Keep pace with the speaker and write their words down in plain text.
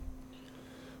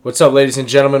What's up, ladies and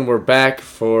gentlemen? We're back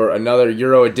for another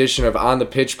Euro edition of On the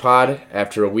Pitch Pod.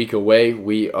 After a week away,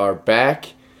 we are back.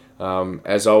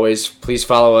 As always, please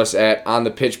follow us at On the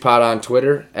Pitch Pod on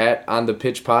Twitter, at On the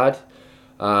Pitch Pod.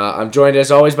 I'm joined, as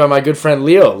always, by my good friend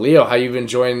Leo. Leo, how you been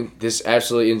enjoying this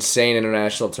absolutely insane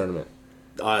international tournament?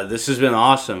 This has been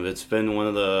awesome. It's been one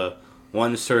of the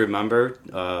ones to remember.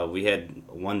 We had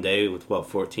one day with,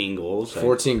 14 goals?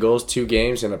 14 goals, 2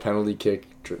 games, and a penalty kick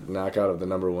knockout of the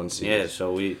number 1 seed. Yeah,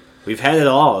 so we've had it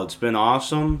all. It's been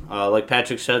awesome. Like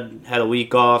Patrick said, had a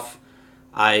week off.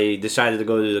 I decided to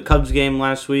go to the Cubs game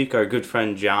last week. Our good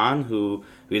friend John, who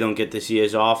we don't get to see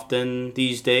as often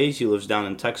these days, he lives down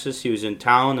in Texas. He was in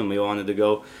town, and we wanted to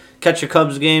go catch a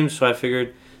Cubs game, so I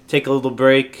figured take a little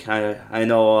break. I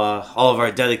know all of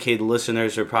our dedicated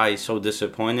listeners are probably so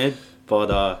disappointed,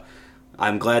 but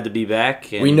I'm glad to be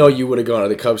back. And we know you would have gone to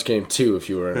the Cubs game, too, if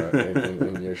you were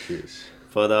in your shoes.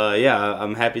 But, yeah,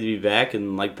 I'm happy to be back.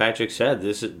 And like Patrick said,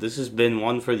 this has been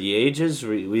one for the ages.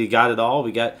 We got it all.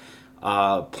 We got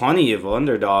plenty of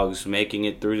underdogs making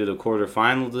it through to the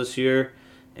quarterfinals this year.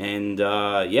 And,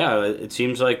 yeah, it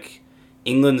seems like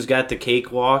England's got the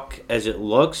cakewalk as it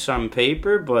looks on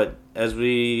paper. But as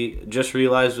we just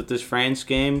realized with this France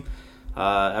game,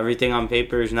 everything on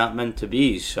paper is not meant to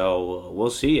be. So we'll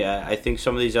see. I think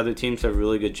some of these other teams have a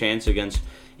really good chance against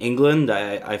England.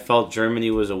 I felt Germany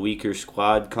was a weaker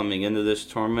squad coming into this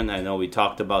tournament. I know we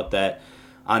talked about that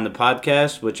on the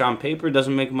podcast, which on paper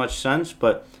doesn't make much sense.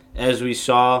 But as we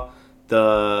saw,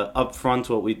 the up front,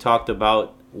 what we talked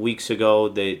about weeks ago,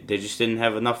 they just didn't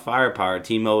have enough firepower.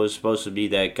 Timo was supposed to be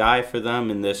that guy for them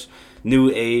in this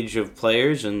new age of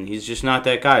players, and he's just not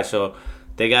that guy. So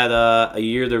they got a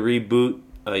year to reboot,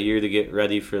 a year to get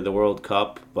ready for the World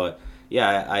Cup. But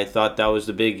yeah, I thought that was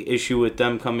the big issue with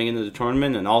them coming into the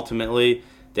tournament, and ultimately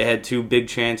they had 2 big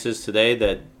chances today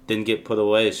that didn't get put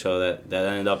away, so that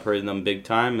ended up hurting them big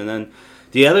time. And then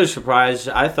the other surprise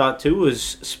I thought too was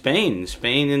Spain.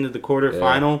 Spain into the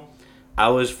quarterfinal. Yeah. I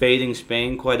was fading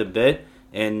Spain quite a bit,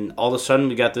 and all of a sudden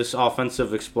we got this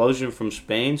offensive explosion from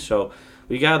Spain. So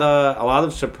we got a lot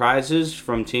of surprises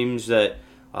from teams that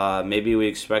maybe we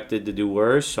expected to do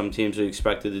worse. Some teams we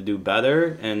expected to do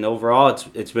better, and overall,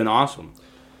 it's been awesome.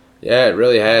 Yeah, it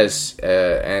really has,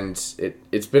 and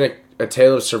it's been a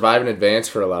tale of survive and advance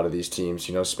for a lot of these teams.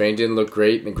 You know, Spain didn't look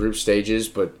great in the group stages,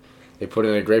 but they put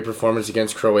in a great performance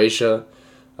against Croatia.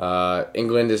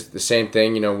 England is the same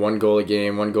thing. You know, 1 goal a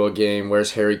game.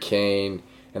 Where's Harry Kane?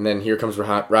 And then here comes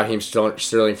Raheem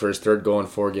Sterling for his 3rd goal in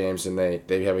 4 games, and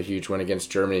they have a huge win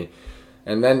against Germany.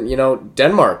 And then, you know,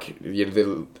 Denmark,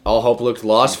 all hope looked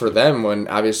lost for them when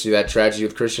obviously that tragedy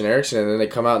with Christian Eriksen, and then they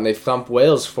come out and they thump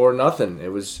Wales 4-0. It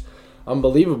was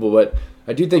unbelievable. But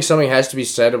I do think something has to be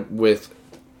said with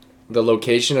the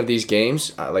location of these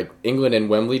games. Like England and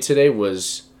Wembley today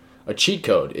was a cheat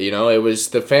code. You know, it was,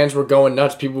 the fans were going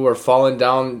nuts. People were falling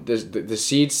down the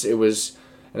seats. It was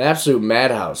an absolute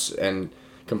madhouse. And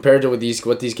compared to what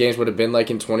these games would have been like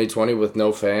in 2020 with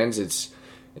no fans,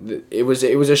 it was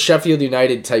a Sheffield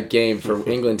United type game for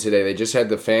England today. They just had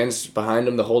the fans behind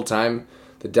them the whole time.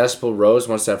 The decibel rose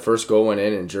once that first goal went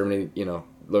in, and Germany, you know,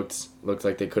 looked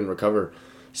like they couldn't recover.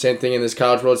 Same thing in this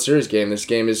College World Series game. This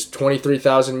game is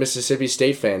 23,000 Mississippi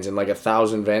State fans and like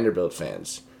 1,000 Vanderbilt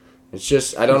fans. It's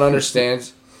just, I don't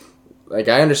understand. Like,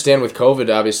 I understand with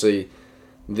COVID, obviously,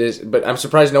 this, but I'm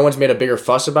surprised no one's made a bigger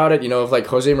fuss about it. You know, if like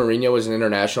Jose Mourinho was an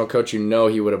international coach, you know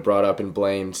he would have brought up and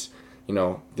blamed, you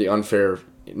know, the unfair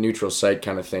neutral site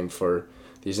kind of thing for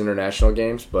these international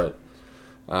games. But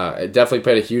it definitely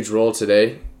played a huge role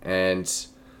today, and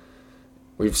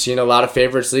we've seen a lot of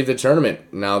favorites leave the tournament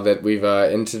now that we've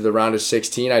into the round of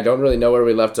 16. I don't really know where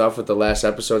we left off with the last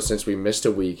episode since we missed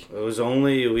a week.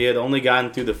 We had only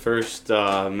gotten through the first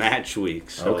match week,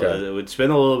 so okay. It's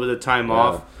been a little bit of time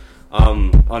off.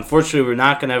 Unfortunately, we're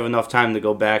not going to have enough time to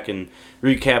go back and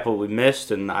recap what we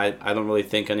missed, and I don't really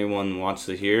think anyone wants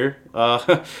to hear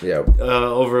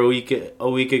over a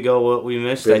week ago what we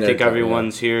missed. I think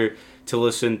everyone's here to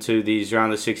listen to these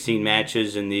round of 16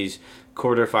 matches and these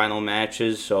quarterfinal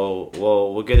matches, so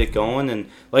we'll get it going. And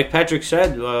like Patrick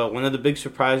said, one of the big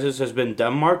surprises has been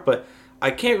Denmark, but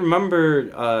I can't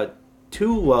remember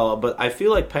too well, but I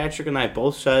feel like Patrick and I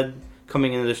both said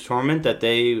coming into this tournament that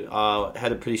they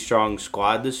had a pretty strong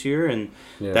squad this year, and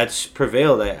that's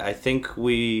prevailed. I think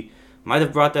we might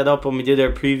have brought that up when we did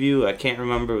our preview. I can't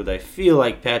remember, but I feel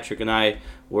like Patrick and I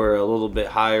were a little bit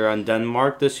higher on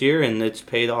Denmark this year, and it's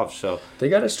paid off. So they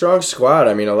got a strong squad.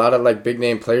 I mean, a lot of like big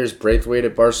name players. Braithwaite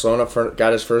at Barcelona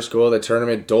got his first goal of the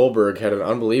tournament. Dolberg had an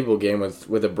unbelievable game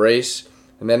with a brace.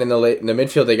 And then in the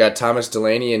midfield, they got Thomas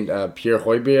Delaney and Pierre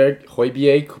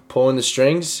Højbjerg pulling the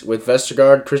strings with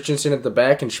Vestergaard, Christensen at the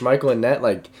back, and Schmeichel and net.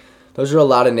 Like, those are a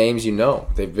lot of names you know.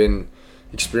 They've been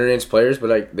experienced players,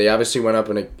 but they obviously went up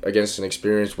against an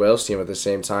experienced Wales team at the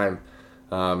same time,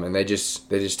 and they just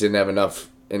didn't have enough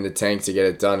in the tank to get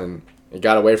it done, and it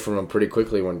got away from them pretty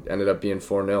quickly when it ended up being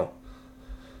 4-0.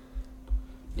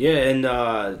 Yeah, and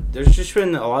there's just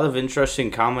been a lot of interesting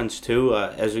comments too,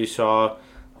 as we saw.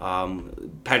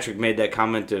 Patrick made that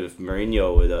comment if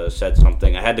Mourinho would said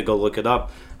something. I had to go look it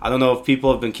up. I don't know if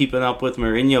people have been keeping up with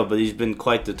Mourinho, but he's been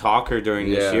quite the talker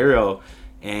during this Euro,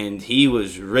 and he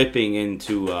was ripping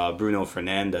into Bruno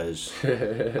Fernandes.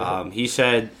 He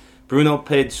said Bruno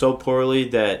played so poorly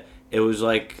that it was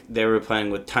like they were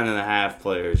playing with 10.5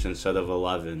 players instead of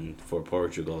 11 for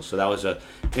Portugal. So that was an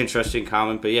interesting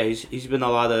comment. But yeah, he's been a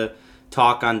lot of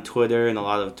talk on Twitter and a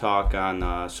lot of talk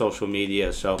on social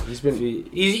media. So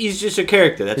he's just a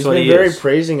character. That's what he is. He's been very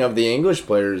praising of the English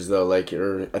players, though. I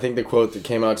think the quote that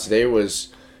came out today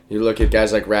was, you look at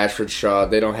guys like Rashford, Shaw,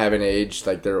 they don't have an age.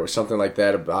 Like, there was something like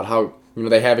that about how,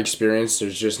 they have experience.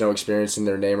 There's just no experience in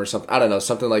their name or something. I don't know,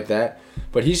 something like that.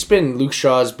 But he's been Luke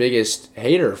Shaw's biggest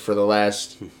hater for the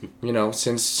last,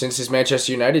 since his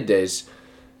Manchester United days.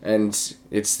 And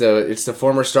it's the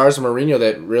former stars of Mourinho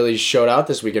that really showed out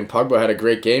this weekend. Pogba had a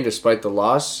great game despite the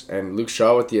loss, and Luke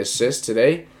Shaw with the assist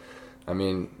today. I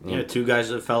mean, two guys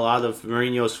that fell out of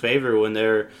Mourinho's favor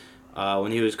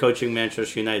when he was coaching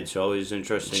Manchester United. So always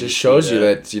interesting. It just shows you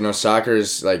that soccer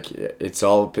is it's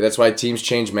all. That's why teams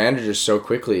change managers so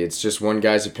quickly. It's just one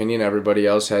guy's opinion. Everybody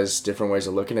else has different ways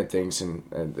of looking at things, and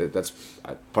that's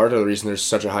part of the reason there's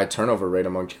such a high turnover rate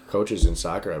among coaches in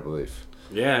soccer, I believe.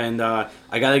 Yeah, and I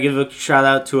got to give a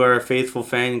shout-out to our faithful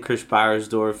fan, Chris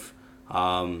Beiersdorf.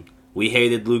 We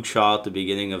hated Luke Shaw at the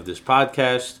beginning of this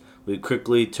podcast. We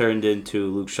quickly turned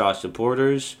into Luke Shaw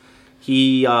supporters.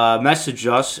 He messaged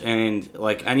us, and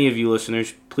like any of you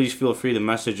listeners, please feel free to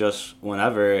message us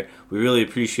whenever. We really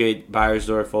appreciate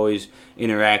Beiersdorf always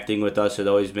interacting with us. It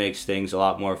always makes things a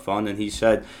lot more fun. And he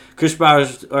said, Chris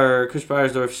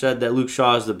Beiersdorf said that Luke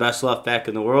Shaw is the best left back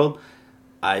in the world.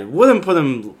 I wouldn't put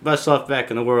him best left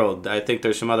back in the world. I think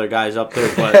there's some other guys up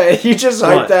there, but you just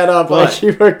hyped that up like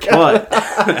you were.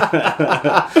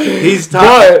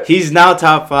 He's now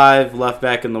top 5 left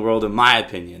back in the world in my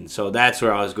opinion. So that's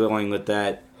where I was going with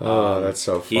that. That's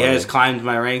so funny. He has climbed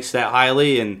my ranks that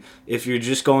highly, and if you're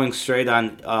just going straight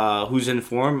on who's in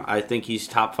form, I think he's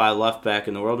top 5 left back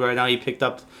in the world right now. He picked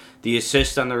up the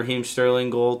assist on the Raheem Sterling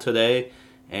goal today,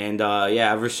 and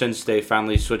ever since they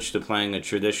finally switched to playing a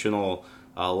traditional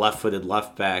left-footed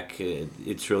left back,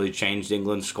 it's really changed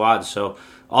England's squad. So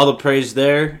all the praise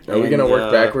there. Are we going to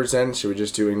work backwards then? Should we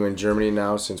just do England-Germany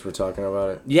now since we're talking about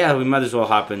it? Yeah, we might as well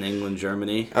hop in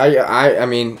England-Germany. I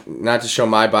mean, not to show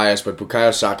my bias, but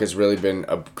Bukayo Saka has really been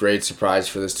a great surprise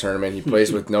for this tournament. He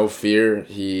plays with no fear.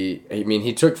 He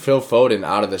took Phil Foden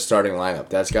out of the starting lineup.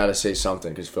 That's got to say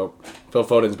something, because Phil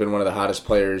Foden's been one of the hottest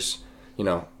players,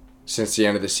 since the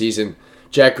end of the season.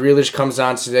 Jack Grealish comes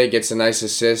on today, gets a nice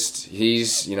assist.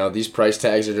 He's, these price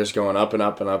tags are just going up and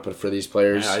up and up for these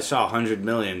players. Yeah, I saw $100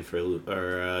 million for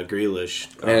Grealish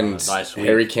and last week.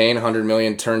 Harry Kane, $100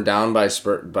 million turned down by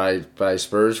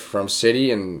Spurs from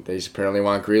City, and they apparently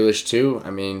want Grealish too. I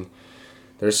mean,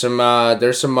 there's some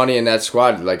money in that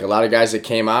squad. Like, a lot of guys that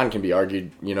came on can be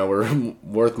argued, were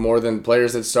worth more than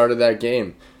players that started that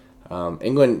game.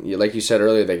 England, like you said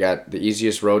earlier, they got the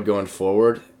easiest road going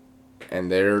forward. And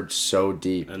they're so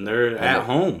deep. And they're at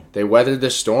home. They weathered the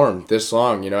storm this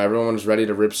long. Everyone was ready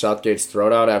to rip Southgate's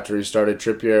throat out after he started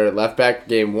Trippier at left back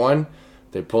game 1.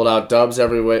 They pulled out dubs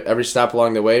every stop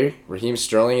along the way. Raheem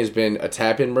Sterling has been a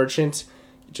tap-in merchant,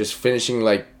 just finishing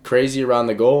like crazy around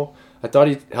the goal. I thought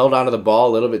he held onto the ball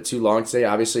a little bit too long today.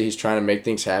 Obviously, he's trying to make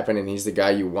things happen, and he's the guy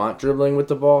you want dribbling with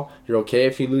the ball. You're okay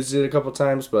if he loses it a couple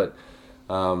times, but,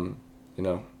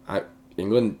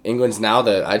 England's now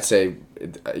I'd say,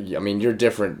 I mean, you're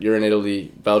different. You're an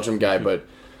Italy, Belgium guy, but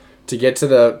to get to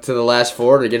the last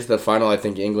 4, to get to the final, I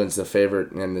think England's the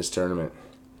favorite in this tournament,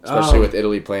 especially with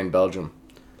Italy playing Belgium.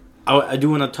 I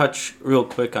do want to touch real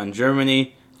quick on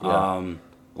Germany. Yeah.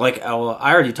 I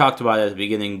already talked about it at the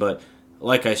beginning, but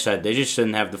like I said, they just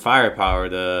didn't have the firepower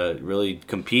to really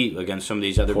compete against some of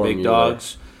these other big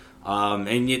dogs.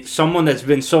 And yet someone that's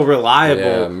been so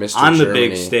reliable on the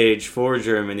big stage for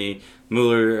Germany,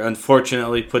 Mueller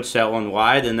unfortunately puts that one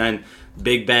wide, and then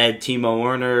big bad Timo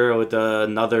Werner with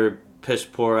another piss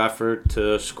poor effort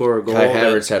to score a goal. Kai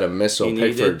Havertz had a missile. he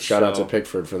needed, Pickford, shout out so- to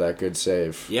Pickford for that good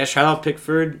save. Yeah, shout out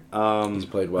Pickford. He's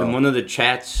played well. In one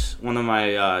of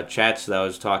my chats that I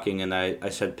was talking, and I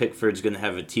said Pickford's going to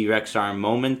have a T-Rex arm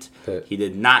moment. He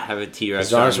did not have a T-Rex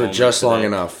His arm arms were moment just long today.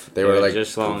 enough. They were like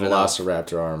just long enough.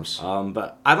 Velociraptor arms.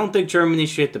 But I don't think Germany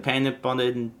should hit the panic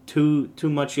button too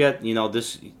much yet.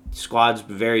 This squad's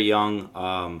very young.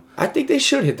 I think they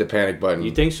should hit the panic button.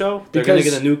 You think so? They're going to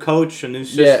Because- get a new coach, a new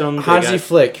system. Yeah, They Hansi got-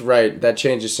 Flick, right. That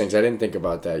changes things. I didn't think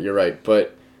about that. You're right.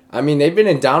 But, I mean, they've been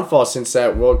in downfall since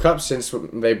that World Cup, since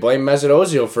they blamed Mesut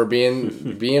Ozil for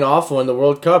being awful in the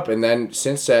World Cup. And then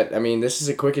since that, I mean, this is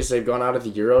the quickest they've gone out of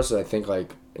the Euros, I think,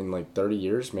 in 30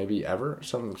 years, maybe ever,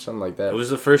 something like that. It was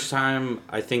the first time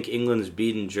I think England's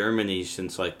beaten Germany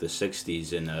since the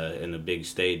 60s in a big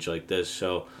stage like this.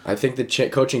 So I think the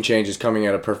coaching change is coming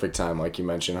at a perfect time, like you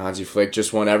mentioned. Hansi Flick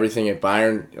just won everything at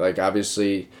Bayern.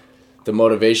 Obviously, the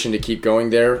motivation to keep going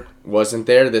there wasn't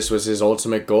there. This was his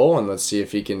ultimate goal, and let's see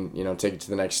if he can, take it to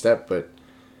the next step. But,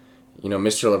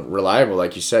 Mr. Reliable,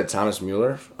 like you said, Thomas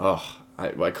Mueller,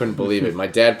 I couldn't believe it. My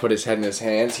dad put his head in his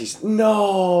hands. He's,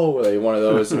 no! One of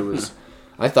those.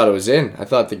 I thought it was in. I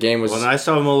thought the game was... when I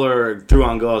saw Mueller threw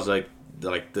on goal, I was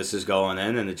like this is going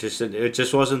in, and it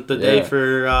just wasn't the day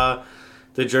for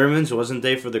the Germans. It wasn't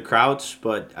the day for the Krauts,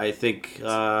 but I think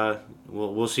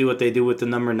we'll see what they do with the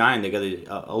number 9. They got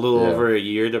a little over a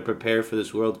year to prepare for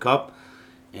this World Cup,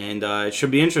 and it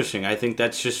should be interesting. I think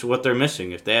that's just what they're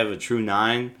missing. If they have a true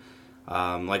 9,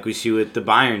 like we see with the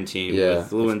Bayern team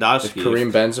with Lewandowski. If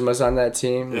Karim Benzema's on that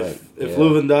team... If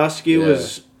Lewandowski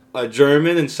was a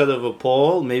German instead of a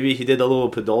Pole, maybe he did a little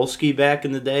Podolski back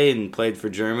in the day and played for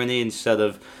Germany instead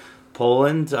of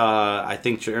Poland. I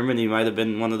think Germany might have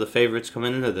been one of the favorites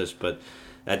coming into this, but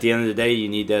at the end of the day, you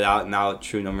need that out-and-out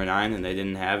true number 9, and they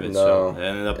didn't have it, so they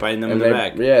ended up biting them in the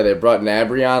back. Yeah, they brought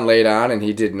Gnabry on late on, and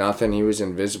he did nothing. He was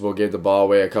invisible, gave the ball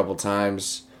away a couple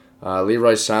times.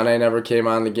 Leroy Sané never came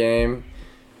on the game.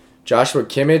 Joshua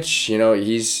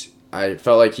Kimmich, I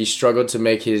felt like he struggled to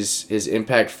make his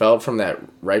impact felt from that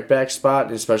right back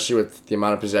spot, especially with the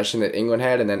amount of possession that England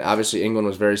had. And then obviously England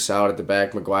was very solid at the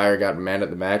back. Maguire got man of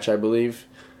the match, I believe.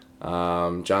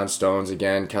 John Stones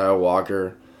again, Kyle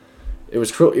Walker. It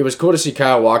was cool to see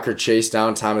Kyle Walker chase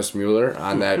down Thomas Mueller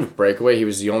on that breakaway. He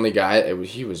was the only guy.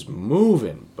 He was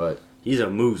moving, but he's a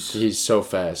moose. He's so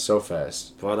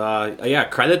fast.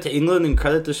 But credit to England and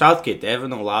credit to Southgate. They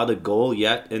haven't allowed a goal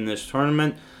yet in this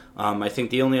tournament. I think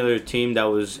the only other team that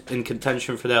was in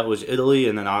contention for that was Italy,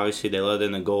 and then obviously they let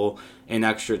in a goal in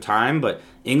extra time. But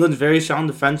England's very sound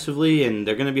defensively, and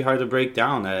they're going to be hard to break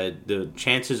down. The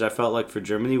chances I felt like for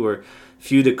Germany were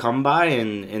few to come by,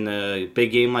 and in a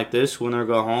big game like this, win or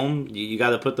go home, you got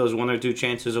to put those 1 or 2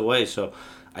 chances away. So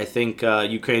I think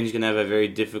Ukraine's going to have a very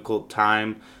difficult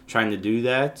time trying to do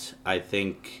that. I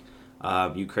think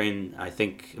Ukraine,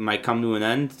 it might come to an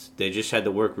end. They just had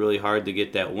to work really hard to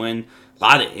get that win. A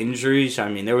lot of injuries. I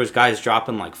mean, there was guys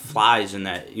dropping like flies in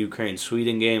that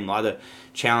Ukraine-Sweden game. A lot of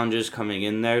challenges coming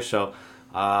in there. So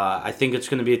I think it's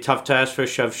going to be a tough task for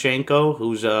Shevchenko,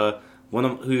 who's one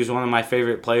of my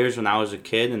favorite players when I was a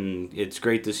kid, and it's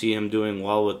great to see him doing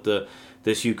well with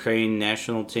this Ukraine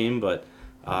national team. But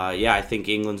I think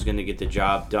England's going to get the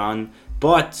job done.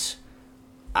 But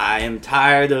I am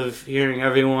tired of hearing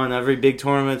every big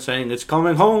tournament saying, it's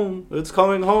coming home, it's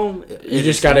coming home. You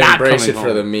just got to embrace it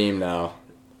for the meme now.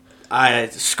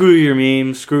 Screw your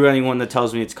meme, screw anyone that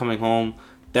tells me it's coming home.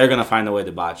 They're going to find a way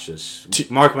to botch this.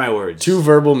 Mark my words. 2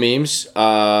 verbal memes.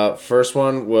 First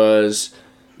one was...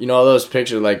 all those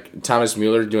pictures like Thomas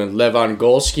Mueller doing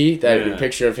Lewandowski, that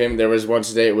picture of him. There was one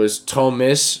today, it was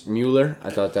Thomas Mueller.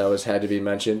 I thought that had to be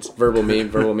mentioned. Verbal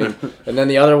meme. And then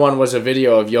the other one was a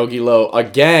video of Yogi Low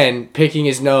again picking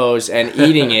his nose and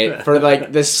eating it for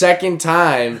the second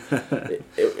time.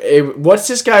 What's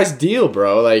this guy's deal,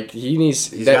 bro?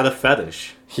 He's got a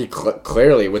fetish. He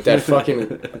clearly with that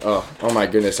fucking oh my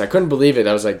goodness, I couldn't believe it.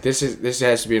 I was like, this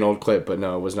has to be an old clip, but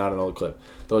no, it was not an old clip.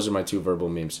 Those are my 2 verbal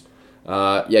memes.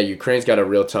 Ukraine's got a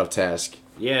real tough task.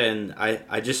 Yeah, and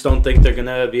I just don't think they're going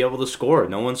to be able to score.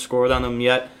 No one's scored on them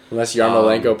yet. Unless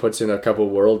Yarmolenko puts in a couple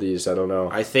worldies, I don't know.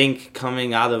 I think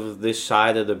coming out of this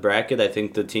side of the bracket, I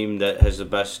think the team that has the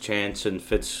best chance and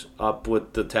fits up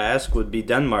with the task would be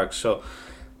Denmark. So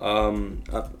I'm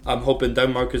hoping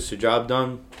Denmark gets the job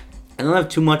done. I don't have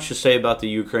too much to say about the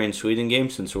Ukraine-Sweden game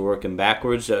since we're working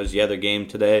backwards. That was the other game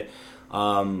today.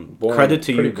 Credit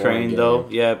to Ukraine, though.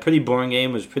 Yeah, pretty boring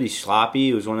game. It was pretty sloppy.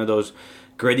 It was one of those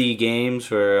gritty games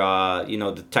where,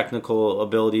 the technical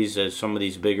abilities that some of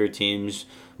these bigger teams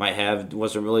might have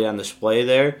wasn't really on display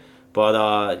there.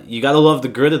 But you got to love the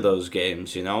grit of those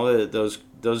games,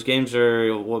 Those games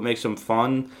are what makes them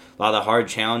fun. A lot of hard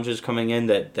challenges coming in.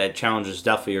 That challenge is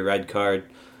definitely a red card.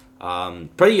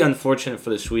 Pretty unfortunate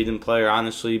for the Sweden player,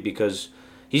 honestly, because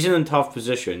he's in a tough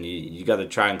position. You got to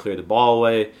try and clear the ball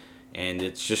away, and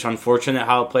it's just unfortunate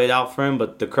how it played out for him.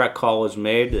 But the correct call was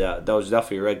made. That was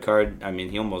definitely a red card. I mean,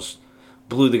 he almost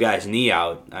blew the guy's knee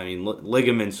out. I mean,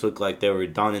 ligaments looked like they were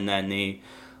done in that knee.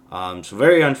 So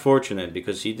very unfortunate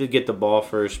because he did get the ball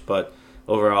first, but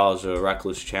overall it was a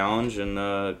reckless challenge, and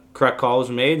the correct call was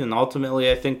made, and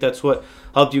ultimately I think that's what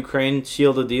helped Ukraine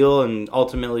seal the deal and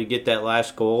ultimately get that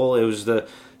last goal. It was the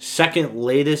second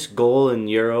latest goal in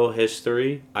Euro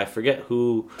history. I forget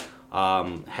who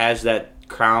has that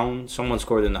crown. Someone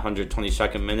scored in the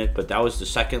 122nd minute, but that was the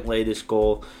second latest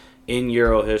goal in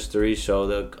Euro history,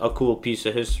 so a cool piece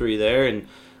of history there. And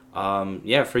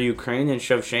for Ukraine and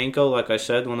Shevchenko, like I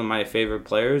said, one of my favorite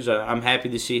players. I'm happy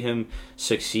to see him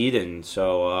succeeding.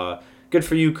 So good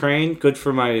for Ukraine. Good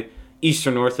for my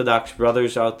Eastern Orthodox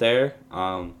brothers out there.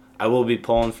 I will be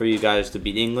pulling for you guys to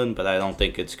beat England, but I don't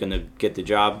think it's going to get the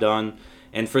job done.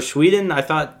 And for Sweden, I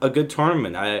thought a good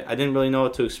tournament. I didn't really know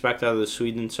what to expect out of the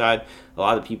Sweden side. A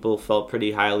lot of people felt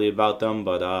pretty highly about them,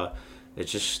 but it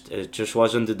just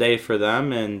wasn't the day for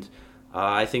them. And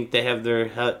I think they have their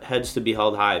heads to be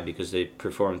held high because they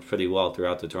performed pretty well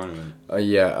throughout the tournament.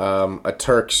 A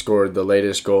Turk scored the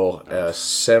latest goal.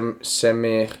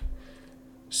 Semih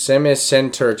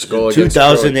Şentürk's goal against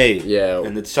 2008. Yeah.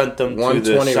 And it sent them to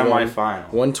the semifinal.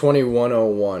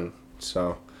 121-01.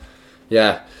 So,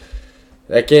 yeah.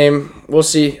 That game, we'll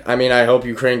see. I mean, I hope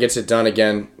Ukraine gets it done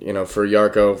again. For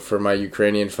Yarko, for my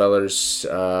Ukrainian fellers,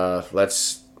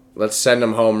 let's send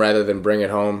them home rather than bring it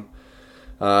home.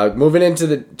 Moving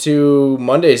into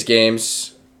Monday's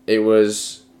games, it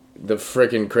was the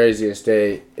freaking craziest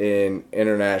day in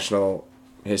international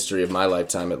history of my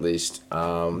lifetime, at least.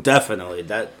 Definitely,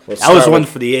 that was one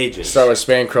for the ages. Start with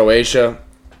Spain, Croatia.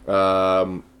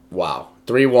 Wow,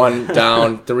 3-1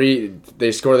 down.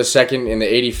 They score the second in the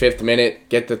 85th minute.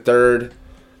 Get the third.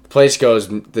 The place goes.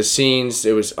 The scenes.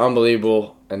 It was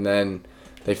unbelievable, and then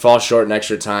they fall short in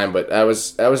extra time. But that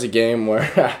was a game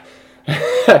where.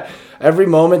 Every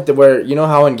moment where,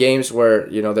 how in games where,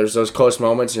 there's those close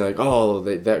moments, you're like, oh,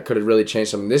 that could have really changed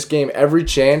something. This game, every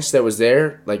chance that was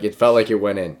there, it felt like it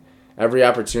went in. Every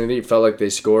opportunity, it felt like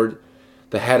they scored.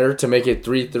 The header to make it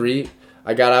 3-3,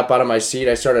 I got up out of my seat.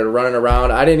 I started running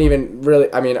around. I didn't even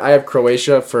really, I have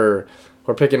Croatia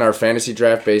we're picking our fantasy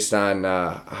draft based on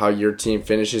how your team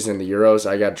finishes in the Euros.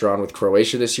 I got drawn with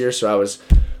Croatia this year, so I was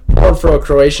going for a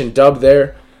Croatian dub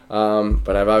there.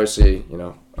 But I've obviously,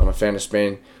 I'm a fan of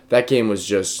Spain. That game was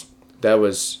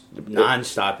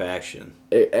non-stop action.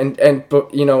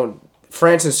 But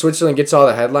France and Switzerland gets all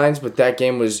the headlines, but that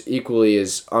game was equally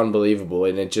as unbelievable,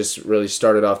 and it just really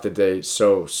started off the day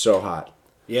so hot.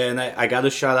 Yeah, and I got to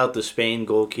shout out the Spain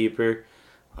goalkeeper.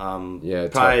 Probably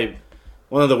tough.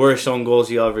 One of the worst own goals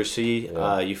you'll ever see.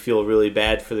 Yeah. You feel really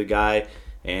bad for the guy,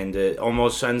 and it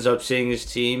almost ends up seeing his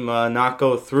team not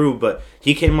go through, but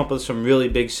he came up with some really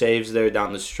big saves there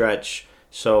down the stretch.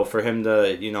 So for him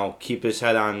to, keep his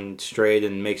head on straight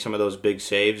and make some of those big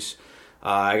saves,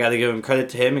 I got to give him credit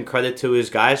to him and credit to his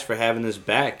guys for having his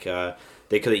back.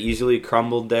 They could have easily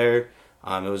crumbled there.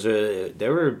 I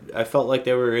felt like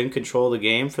they were in control of the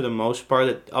game for the most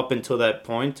part up until that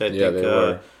point. I think they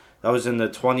were. That was in the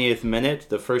 20th minute.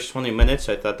 The first 20 minutes,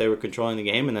 I thought they were controlling the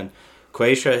game, and then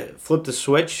Croatia flipped the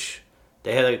switch.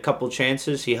 They had a couple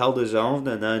chances. He held his own,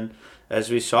 and then,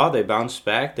 as we saw, they bounced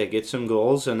back. They get some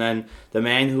goals. And then the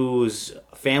man whose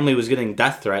family was getting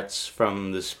death threats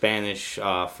from the Spanish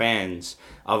fans,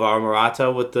 Alvaro Morata,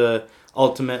 with the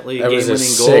ultimately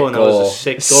game-winning goal. And that was a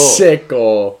sick goal. Sick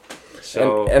goal.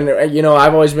 So, and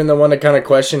I've always been the one to kind of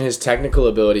question his technical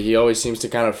ability. He always seems to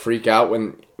kind of freak out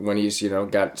when he's,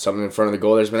 got something in front of the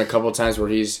goal. There's been a couple of times where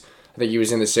I think he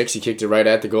was in the 6, he kicked it right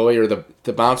at the goalie, or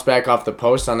the bounce back off the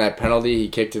post on that penalty, he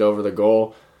kicked it over the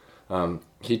goal.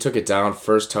 He took it down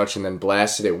first touch and then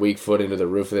blasted it weak foot into the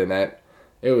roof of the net.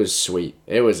 It was sweet.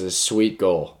 It was a sweet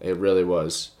goal. It really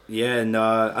was. Yeah, and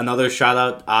another shout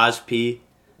out, Ozp.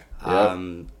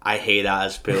 Yep. I hate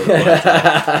Ozp.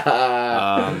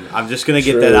 I'm just gonna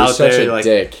get that out such there. A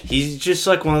dick. He's just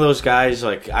like one of those guys.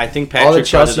 Like I think Patrick. All the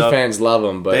Chelsea fans love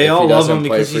him, but they if all he love doesn't him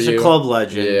play because for he's you, a club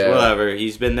legend. Yeah. Whatever.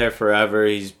 He's been there forever.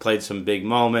 He's played some big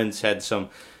moments, had some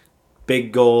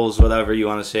big goals, whatever you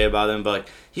want to say about him. But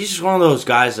he's just one of those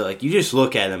guys that you just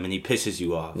look at him and he pisses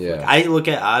you off. Yeah. I look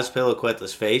at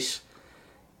Azpilicueta's face,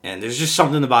 and there's just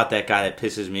something about that guy that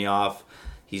pisses me off.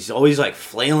 He's always like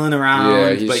flailing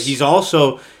around, but he's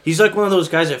like one of those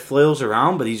guys that flails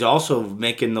around, but he's also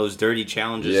making those dirty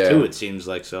challenges too. It seems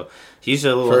like so. He's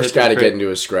a little first guy to get into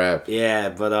a scrap. Yeah,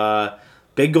 but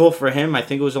big goal for him. I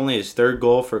think it was only his third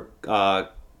goal for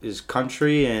his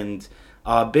country, and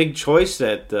big choice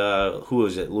that who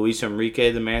was it? Luis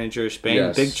Enrique, the manager of Spain.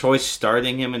 Yes. Big choice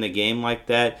starting him in a game like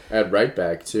that. At right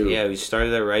back too. Yeah, he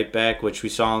started at right back, which we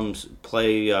saw him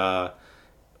play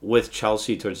with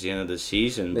Chelsea towards the end of the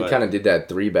season. They kind of did that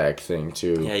 3-back thing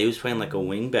too. Yeah, he was playing like a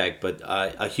wing back, but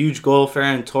a huge goal.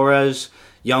 Ferran Torres,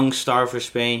 young star for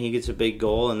Spain, he gets a big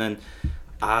goal, and then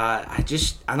I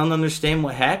don't understand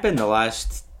what happened the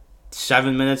last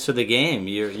 7 minutes of the game.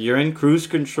 You're in cruise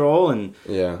control, and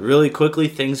really quickly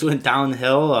things went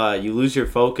downhill. You lose your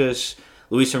focus.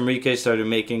 Luis Enrique started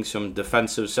making some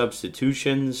defensive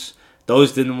substitutions.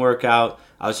 Those didn't work out.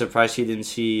 I was surprised he didn't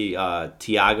see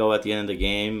Thiago at the end of the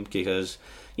game because,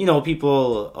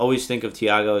 people always think of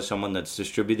Thiago as someone that's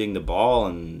distributing the ball.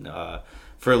 And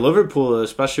for Liverpool,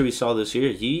 especially we saw this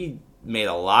year, he made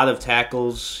a lot of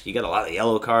tackles. He got a lot of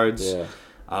yellow cards. Yeah.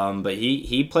 But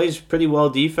he plays pretty well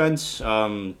defense,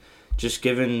 just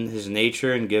given his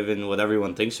nature and given what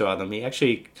everyone thinks about him. He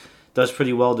actually does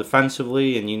pretty well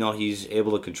defensively, and he's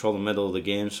able to control the middle of the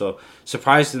game. So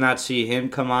surprised to not see him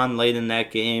come on late in that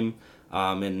game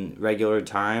in regular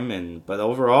time. But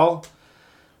overall,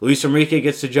 Luis Enrique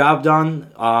gets the job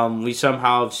done. We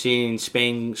somehow have seen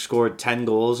Spain scored 10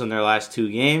 goals in their last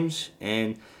 2 games,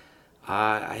 and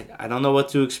I don't know what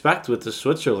to expect with the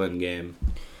Switzerland game.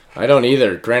 I don't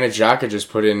either. Granit Xhaka just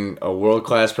put in a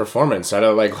world-class performance. I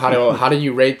don't how do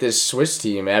you rate this Swiss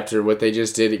team after what they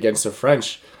just did against the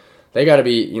French? They got to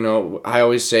be, I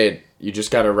always say it, you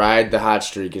just got to ride the hot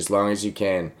streak as long as you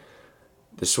can.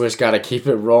 The Swiss got to keep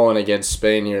it rolling against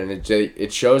Spain here, and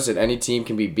it shows that any team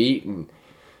can be beat,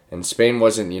 and Spain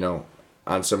wasn't,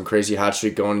 on some crazy hot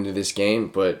streak going into this game,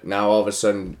 but now all of a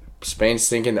sudden Spain's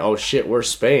thinking, oh shit, we're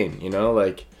Spain,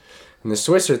 and the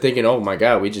Swiss are thinking, oh my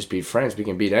god, we just beat France, we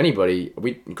can beat anybody.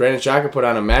 Granit Xhaka put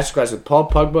on a masterclass with Paul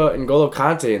Pogba and N'Golo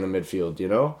Kante in the midfield,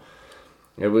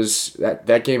 It was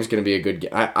that game's going to be a good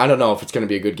game. I don't know if it's going to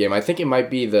be a good game. I think it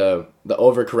might be the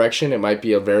overcorrection. It might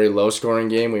be a very low-scoring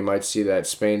game. We might see that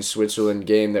Spain-Switzerland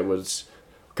game that was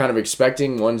kind of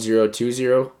expecting 1-0,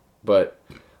 2-0, but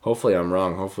hopefully I'm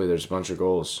wrong. Hopefully there's a bunch of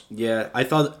goals. Yeah, I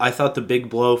thought the big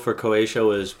blow for Croatia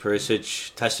was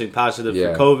Perisic testing positive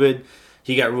for COVID.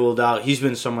 He got ruled out. He's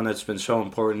been someone that's been so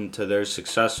important to their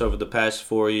success over the past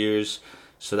 4 years.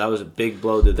 So that was a big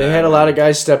blow to them. They had a lot of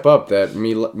guys step up. That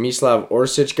Mislav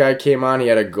Orsic guy came on. He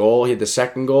had a goal. He had the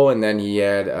second goal, and then he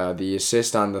had the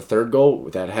assist on the third goal.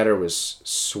 That header was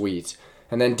sweet.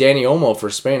 And then Dani Olmo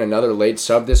for Spain, another late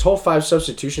sub. This whole 5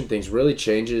 substitution thing really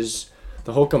changes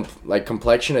the whole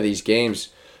complexion of these games,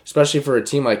 especially for a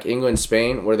team like England,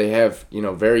 Spain, where they have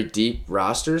very deep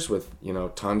rosters with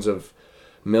tons of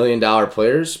 $1 million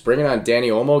players. Bringing on Dani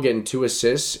Olmo, getting 2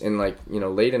 assists in late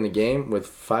in the game with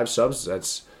 5 subs.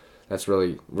 That's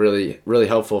really, really, really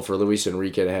helpful for Luis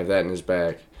Enrique to have that in his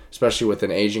bag, especially with an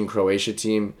aging Croatia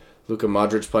team. Luka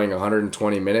Modric playing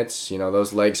 120 minutes.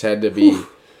 Those legs had to be.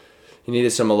 He needed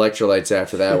some electrolytes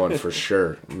after that one for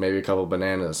sure. Maybe a couple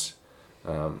bananas.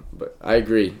 But I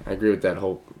agree. I agree with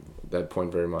that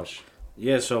point very much.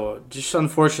 Yeah. So just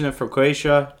unfortunate for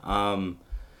Croatia.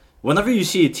 Whenever you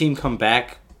see a team come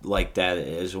back like that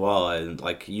as well, and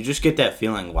you just get that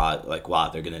feeling, wow,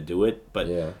 they're gonna do it. But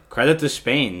credit to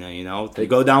Spain, they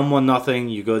go down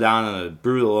 1-0, you go down on a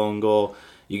brutal own goal,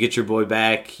 you get your boy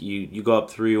back, you go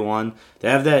up 3-1. They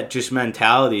have that just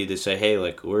mentality to say,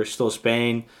 hey, we're still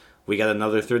Spain, we got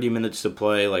another 30 minutes to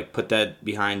play, put that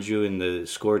behind you, and to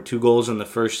score 2 goals in the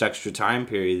first extra time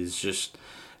period is just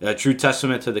a true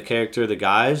testament to the character of the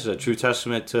guys, a true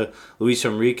testament to Luis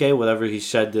Enrique, whatever he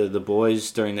said to the boys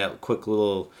during that quick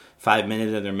little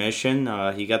 5-minute intermission.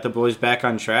 He got the boys back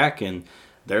on track, and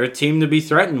they're a team to be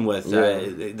threatened with.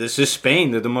 This is Spain.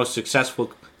 They're the most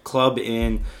successful club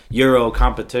in Euro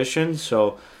competition,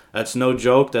 so that's no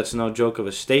joke. That's no joke of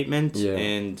a statement. Yeah.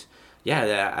 And,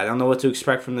 I don't know what to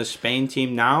expect from the Spain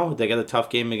team now. They got a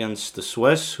tough game against the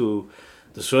Swiss,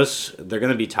 the Swiss, they're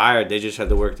going to be tired. They just had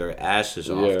to work their asses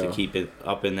off to keep it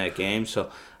up in that game. So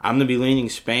I'm going to be leaning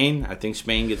Spain. I think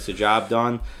Spain gets the job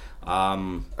done.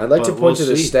 I'd like to point to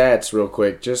the stats real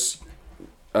quick. Just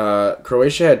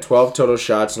Croatia had 12 total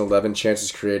shots and 11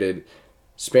 chances created.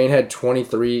 Spain had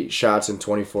 23 shots and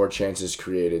 24 chances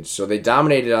created. So they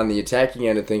dominated on the attacking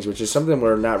end of things, which is something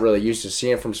we're not really used to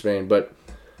seeing from Spain. But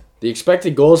the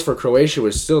expected goals for Croatia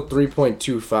was still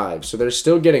 3.25, so they're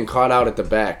still getting caught out at the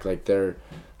back. They're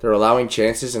allowing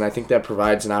chances, and I think that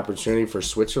provides an opportunity for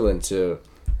Switzerland to,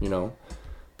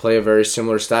 play a very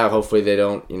similar style. Hopefully they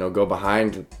don't, go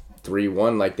behind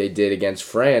 3-1 like they did against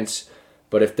France.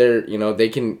 But if they're, they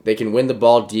can win the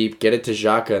ball deep, get it to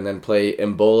Xhaka, and then play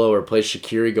Embolo or play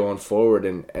Shaqiri going forward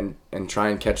and try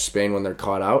and catch Spain when they're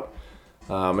caught out.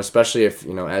 Especially if,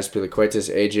 Azpilicueta is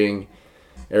aging.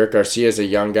 Eric Garcia is a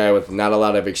young guy with not a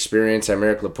lot of experience.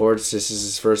 Aymeric Laporte, this is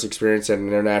his first experience at an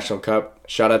international cup.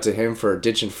 Shout out to him for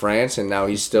ditching France, and now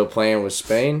he's still playing with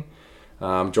Spain.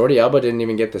 Jordi Alba didn't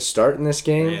even get the start in this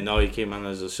game. Yeah, no, he came on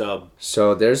as a sub.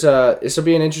 So this will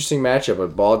be an interesting matchup. A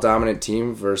ball-dominant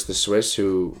team versus the Swiss,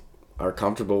 who are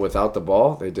comfortable without the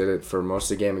ball. They did it for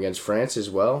most of the game against France as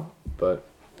well, but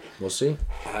we'll see.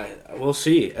 We'll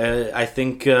see. I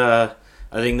think the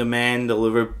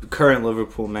current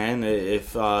Liverpool man,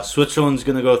 if Switzerland's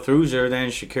going to go through, Xherdan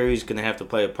Shaqiri's going to have to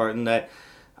play a part in that.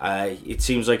 It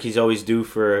seems like he's always due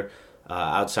for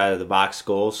outside of the box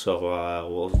goals, so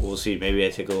we'll see. Maybe I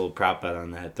take a little prop bet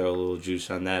on that, throw a little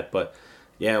juice on that. But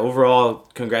yeah, overall,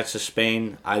 congrats to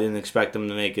Spain. I didn't expect them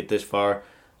to make it this far,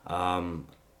 and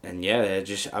yeah,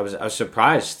 I was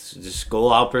surprised. This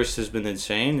goal outburst has been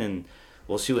insane, and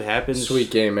we'll see what happens.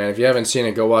 Sweet game, man. If you haven't seen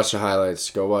it, go watch the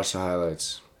highlights.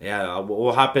 Yeah,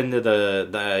 we'll hop into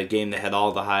the game that had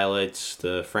all the highlights,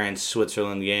 the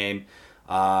France-Switzerland game.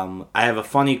 I have a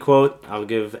funny quote. I'll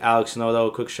give Alex Noto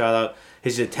a quick shout-out.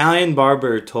 His Italian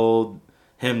barber told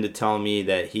him to tell me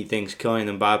that he thinks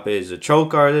Kylian Mbappe is a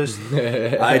choke artist.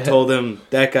 I told him,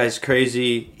 that guy's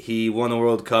crazy. He won a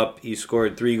World Cup. He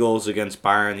scored 3 goals against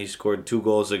Bayern. He scored 2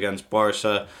 goals against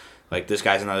Barca. Like, this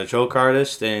guy's not a choke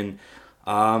artist. And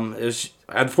it was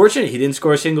unfortunate he didn't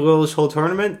score a single goal this whole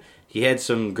tournament. He had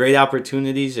some great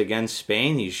opportunities against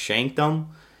Spain. He shanked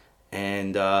them.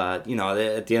 And, at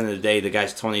the end of the day, the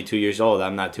guy's 22 years old.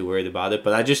 I'm not too worried about it.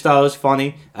 But I just thought it was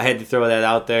funny. I had to throw that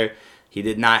out there. He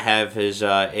did not have his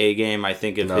A game. I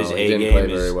think if his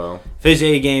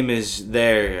A game is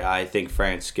there, I think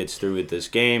France gets through with this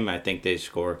game. I think they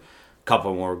score a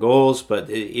couple more goals. But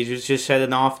he just had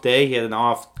an off day. He had an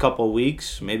off couple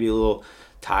weeks, maybe a little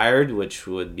tired, which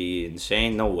would be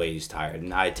insane. No way he's tired.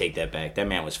 And I take that back. That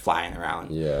man was flying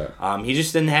around. Yeah. He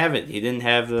just didn't have it. He didn't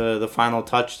have the final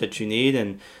touch that you need.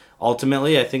 And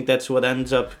ultimately, I think that's what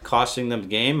ends up costing them the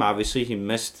game. Obviously, he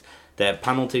missed that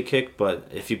penalty kick, but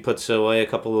if he puts away a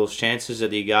couple of those chances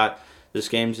that he got, this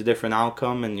game's a different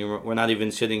outcome, and we're not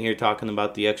even sitting here talking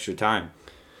about the extra time.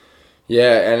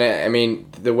 Yeah, and I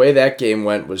mean, the way that game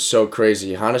went was so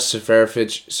crazy. Hannes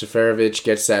Seferovic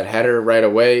gets that header right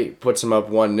away, puts him up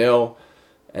 1-0,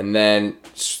 and then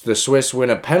the Swiss win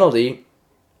a penalty,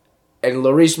 and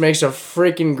Lloris makes a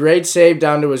freaking great save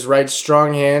down to his right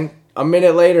strong hand. A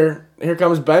minute later, here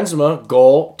comes Benzema,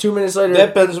 goal. 2 minutes later...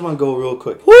 That Benzema goal real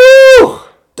quick. Woo!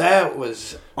 That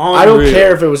was unreal. I don't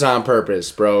care if it was on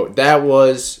purpose, bro. That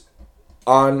was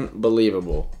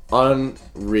unbelievable.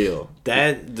 Unreal.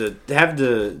 Have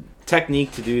the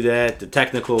technique to do that, the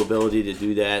technical ability to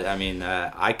do that. I mean,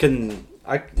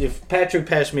 if Patrick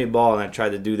passed me a ball and I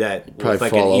tried to do that with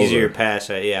like an easier pass,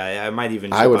 I might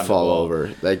even. I would fall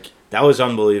over. Like that was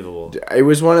unbelievable. It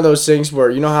was one of those things where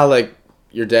you know how like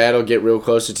your dad will get real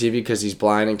close to TV because he's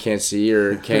blind and can't see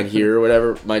or can't hear or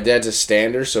whatever. My dad's a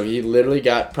stander, so he literally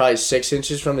got probably 6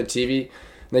 inches from the TV.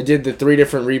 They did the 3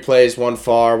 different replays, one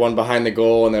far, one behind the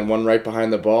goal, and then one right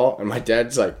behind the ball. And my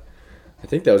dad's like, I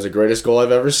think that was the greatest goal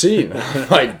I've ever seen. I'm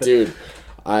like, dude,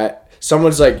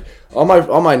 someone's like, all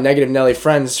my negative Nelly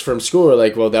friends from school are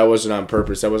like, well, that wasn't on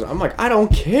purpose. I'm like, I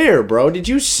don't care, bro. Did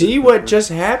you see what just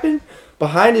happened?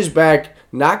 Behind his back,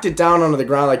 knocked it down onto the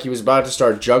ground like he was about to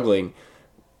start juggling,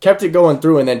 kept it going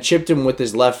through, and then chipped him with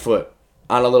his left foot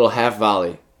on a little half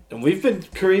volley. And we've been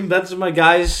Karim Benzema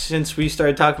guys since we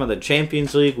started talking about the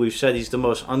Champions League. We've said he's the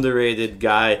most underrated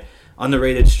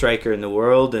striker in the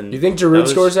world. And you think Giroud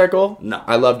scores that goal? No.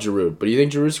 I love Giroud, but do you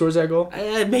think Giroud scores that goal?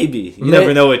 Maybe. You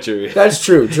never know with Giroud. That's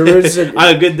true. Giroud's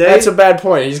on a good day. That's a bad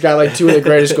point. He's got like 2 of the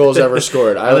greatest goals ever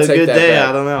scored. I'll take that back.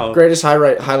 I don't know. Greatest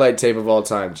highlight tape of all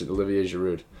time, Olivier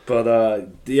Giroud. But,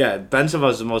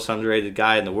 Benzema's the most underrated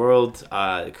guy in the world.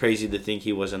 Crazy to think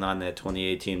he wasn't on that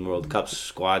 2018 World Cup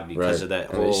squad because of that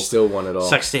whole he still won it all.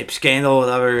 Sex tape scandal,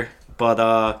 whatever.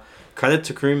 But credit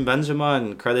to Karim Benzema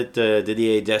and credit to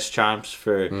Didier Deschamps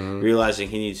for realizing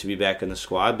he needs to be back in the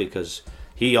squad because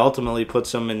he ultimately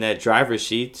puts him in that driver's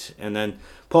seat. And then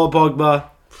Paul Pogba,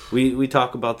 we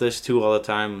talk about this too all the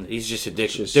time. He's just a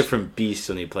different beast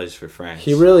when he plays for France.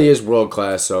 He really is world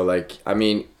class, though. Like, I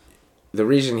mean, the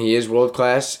reason he is world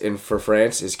class for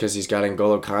France is because he's got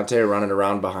N'Golo Kante running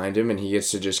around behind him, and he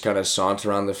gets to just kind of saunter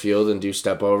around the field and do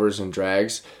step overs and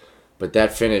drags. But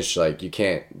that finish, like, you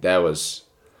can't. That was,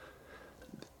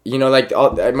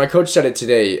 like my coach said it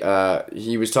today.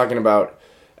 He was talking about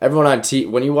everyone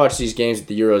when you watch these games at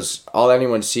the Euros, all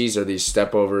anyone sees are these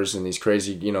step overs and these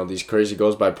crazy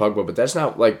goals by Pogba. But that's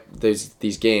not like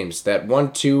these games. That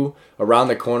 1-2 around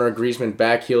the corner, Griezmann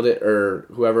backheeled it, or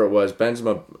whoever it was,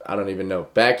 Benzema, I don't even know,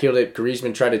 backheeled it.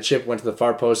 Griezmann tried to chip, went to the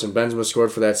far post, and Benzema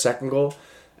scored for that second goal.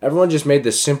 Everyone just made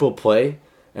this simple play,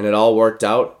 and it all worked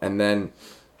out. And then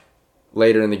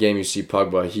later in the game, you see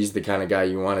Pogba. He's the kind of guy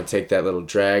you want to take that little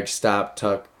drag, stop,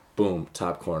 tuck, boom,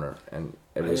 top corner, and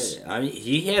it was. I mean,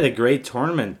 he had a great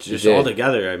tournament just all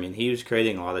together. I mean, he was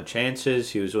creating a lot of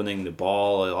chances. He was winning the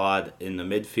ball a lot in the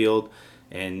midfield,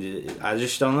 and I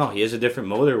just don't know. He has a different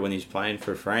motor when he's playing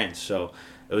for France. So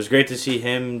it was great to see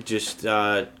him just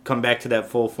come back to that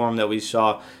full form that we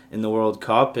saw in the World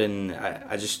Cup, and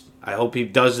I hope he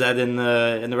does that in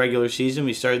the regular season.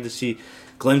 We started to see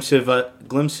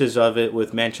glimpses of it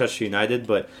with Manchester United,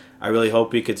 but I really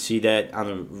hope we could see that on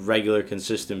a regular,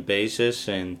 consistent basis,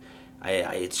 and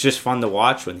it's just fun to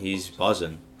watch when he's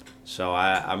buzzing. So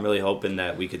I'm really hoping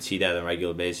that we could see that on a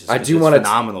regular basis. It's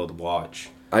phenomenal to watch.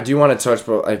 I do want to touch,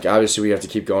 but like obviously we have to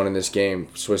keep going in this game,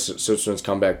 Switzerland's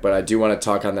comeback. But I do want to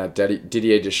talk on that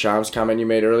Didier Deschamps comment you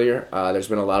made earlier. There's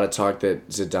been a lot of talk that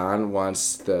Zidane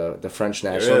wants the French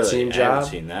national team job. I haven't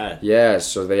seen that. Yeah,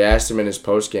 so they asked him in his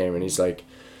post game, and he's like,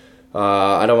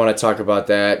 I don't want to talk about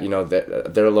that. You know,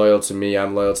 they're loyal to me.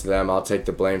 I'm loyal to them. I'll take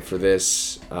the blame for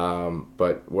this.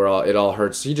 But it all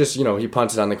hurts. He just, he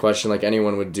punted on the question like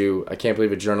anyone would do. I can't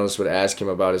believe a journalist would ask him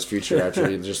about his future after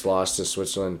he just lost to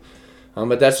Switzerland.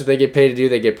 But that's what they get paid to do.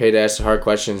 They get paid to ask the hard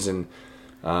questions. And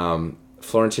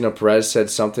Florentino Perez said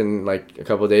something like a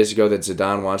couple of days ago that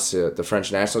Zidane wants the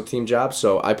French national team job.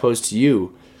 So I pose to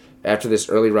you, after this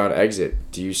early round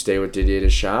exit, do you stay with Didier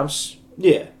Deschamps?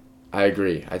 Yeah. I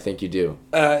agree. I think you do.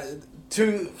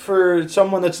 For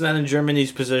someone that's not in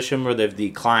Germany's position where they've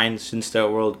declined since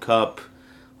that World Cup,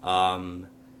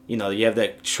 you have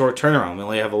that short turnaround. We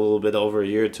only have a little bit over a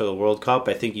year to the World Cup.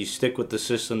 I think you stick with the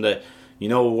system that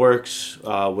works.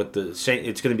 With the same,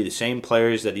 it's going to be the same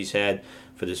players that he's had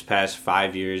for this past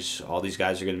 5 years. All these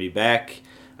guys are going to be back.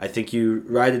 I think you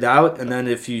ride it out, and then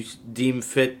if you deem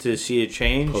fit to see a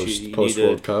change, post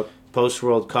World Cup. Post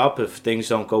World Cup, if things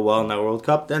don't go well in that World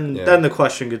Cup, then the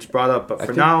question gets brought up. But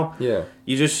for now,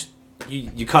 you just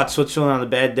you caught Switzerland on a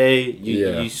bad day.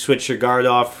 You switch your guard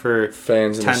off for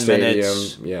fans in 10 the stadium.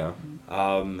 minutes. Yeah.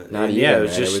 Not even.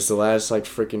 It was the last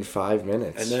freaking 5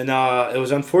 minutes. And then it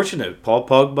was unfortunate. Paul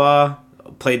Pogba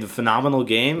played a phenomenal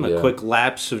game. A quick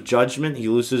lapse of judgment. He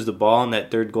loses the ball in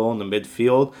that third goal in the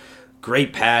midfield.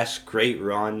 Great pass, great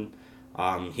run.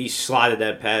 He slotted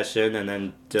that pass in, and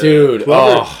then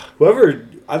whoever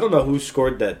I don't know who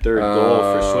scored that third goal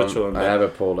for Switzerland. I have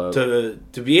it pulled up.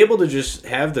 To be able to just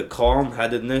have the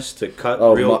calm-headedness to cut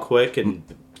real quick and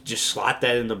just slot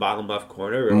that in the bottom left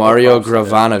corner. Mario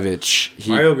Gravanovic.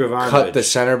 He cut the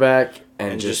center back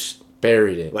and just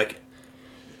buried it. Like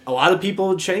a lot of people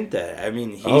would shank that. I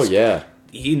mean,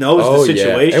 he knows the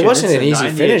situation. It wasn't an easy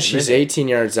finish. He's 18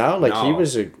 yards out. He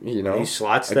was he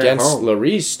slots against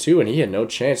Lloris too, and he had no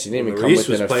chance. He didn't even come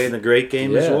within. Lloris was playing a great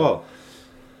game as well.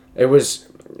 It was,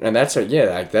 and that's a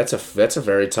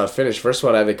very tough finish. First of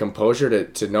all, to have the composure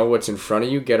to know what's in front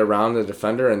of you, get around the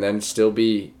defender, and then still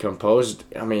be composed.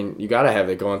 I mean, you got to have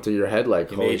it going through your head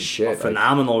holy shit. A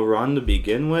phenomenal run to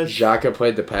begin with. Xhaka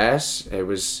played the pass. It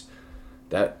was.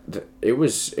 It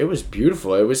was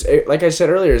beautiful. Like I said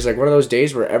earlier, it's like one of those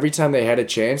days where every time they had a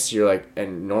chance, you're like,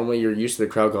 and normally you're used to the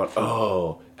crowd going,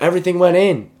 "Oh, everything went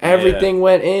in, everything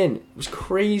went in." It was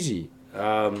crazy.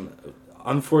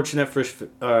 Unfortunate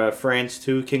for France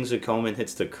too. Kingsley Coman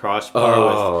hits the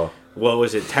crossbar with what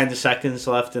was it, 10 seconds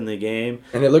left in the game,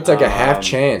 and it looked like a half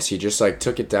chance. He just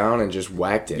took it down and just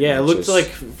whacked it. Yeah, it looked like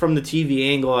from the TV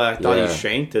angle, I thought he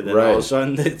shanked it, and all of a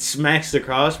sudden it smacks the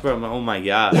crossbar. I'm like, oh my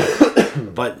god.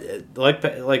 But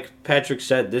like Patrick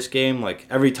said, this game,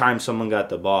 every time someone got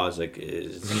the ball, I was like,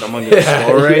 is someone going to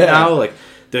score right now?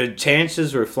 The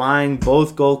chances were flying.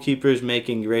 Both goalkeepers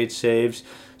making great saves.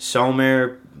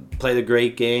 Sommer played a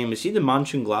great game. Is he the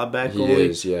Mönchengladbach goalie? He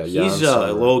is, yeah. He's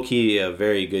low-key a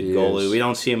very good goalie. We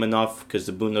don't see him enough because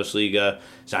the Bundesliga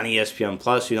is on ESPN+.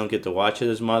 Plus. We don't get to watch it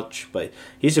as much. But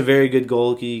he's a very good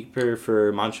goalkeeper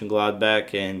for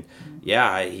Mönchengladbach. And,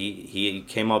 he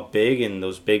came up big in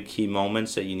those big key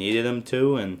moments that you needed him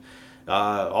to. And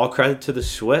all credit to the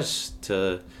Swiss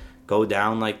to go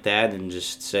down like that and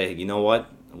just say, you know what?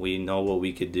 We know what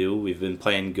we could do. We've been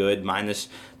playing good, minus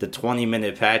the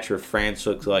 20-minute patch where France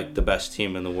looked like the best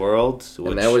team in the world.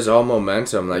 And that was all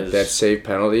momentum, like that save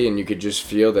penalty, and you could just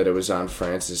feel that it was on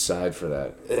France's side for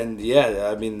that. And yeah,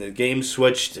 I mean, the game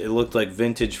switched. It looked like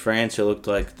vintage France. It looked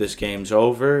like this game's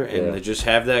over. And to just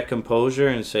have that composure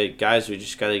and say, guys, we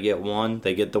just got to get one.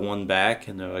 They get the one back,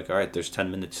 and they're like, all right, there's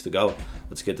 10 minutes to go.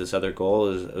 Let's get this other goal.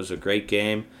 It was a great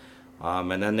game.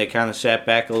 And then they kind of sat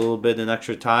back a little bit in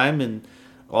extra time, and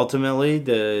ultimately,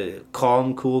 the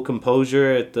calm, cool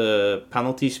composure at the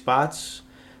penalty spots.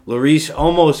 Lloris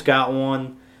almost got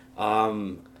one.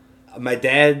 My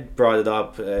dad brought it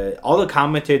up. All the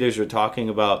commentators were talking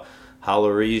about how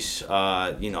Lloris,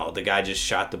 the guy just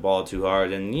shot the ball too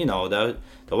hard. And,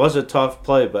 that was a tough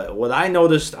play. But what I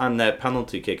noticed on that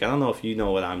penalty kick, I don't know if you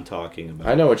know what I'm talking about.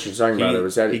 I know what you're talking about. It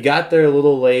was that he got there a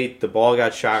little late. The ball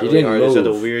got shot really hard. Is that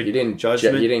a weird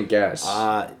judgment? He didn't guess.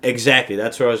 Exactly.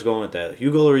 That's where I was going with that.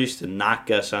 Hugo Lloris did not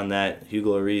guess on that.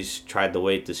 Hugo Lloris tried to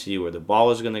wait to see where the ball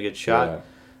was going to get shot.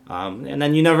 Yeah. And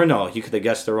then you never know. He could have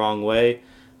guessed the wrong way.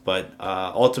 But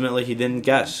ultimately, he didn't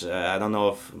guess. I don't know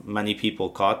if many people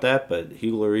caught that, but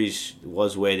Hugo Lloris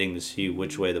was waiting to see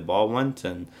which way the ball went.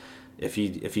 And if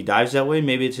he dives that way,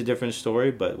 maybe it's a different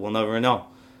story, but we'll never know.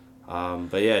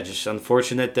 But yeah, just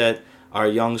unfortunate that our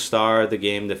young star of the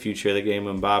game, the future of the game,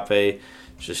 Mbappe,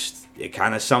 it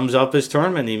kind of sums up his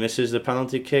tournament. He misses the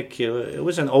penalty kick. It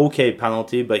was an okay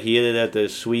penalty, but he hit it at the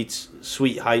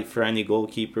sweet height for any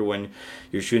goalkeeper when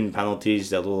you're shooting penalties,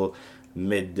 that little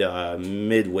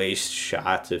mid-waist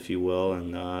shot, if you will.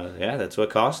 And that's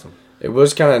what cost him. It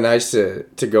was kind of nice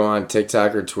to go on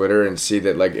TikTok or Twitter and see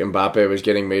that like Mbappe was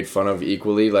getting made fun of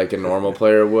equally like a normal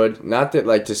player would. Not that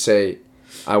like to say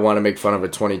I want to make fun of a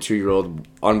 22-year-old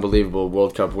unbelievable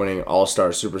World Cup winning all-star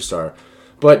superstar.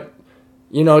 But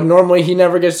normally he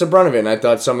never gets the brunt of it. And I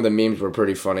thought some of the memes were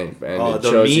pretty funny. And it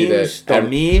shows you that the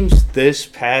memes this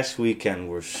past weekend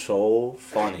were so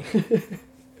funny.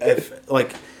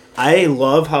 I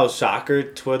love how soccer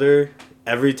Twitter,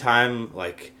 every time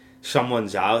like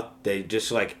someone's out, they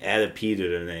just like add a P to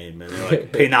their name, and they're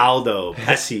like Pinaldo,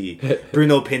 Pessi,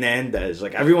 Bruno Fernandes.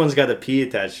 Like everyone's got a P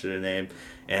attached to their name.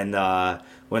 And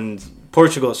when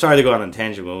Portugal, sorry to go on a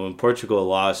tangent, but when Portugal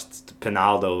lost,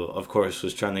 Pinaldo, of course,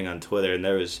 was trending on Twitter, and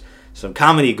there was some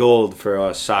comedy gold for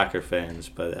us soccer fans.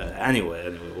 But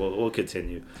anyway, we'll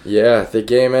continue. Yeah, the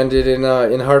game ended in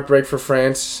heartbreak for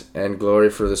France and glory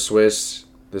for the Swiss.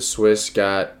 The Swiss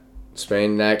got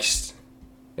Spain next.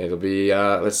 It'll be,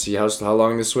 let's see how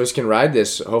long the Swiss can ride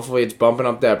this. Hopefully it's bumping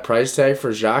up that price tag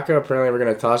for Xhaka. Apparently we're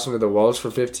going to toss him to the Wolves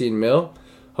for 15 mil.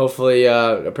 Hopefully,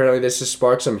 apparently this has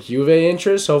sparked some Juve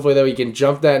interest. Hopefully that we can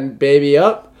jump that baby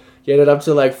up. Get it up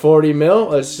to like 40 mil.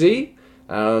 Let's see.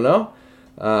 I don't know.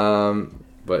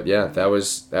 But yeah, that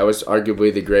was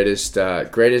arguably the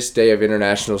greatest day of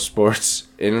international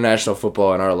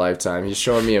football in our lifetime. He's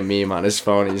showing me a meme on his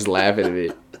phone. He's laughing at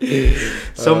me.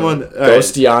 Cristiano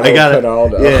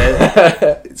Ronaldo.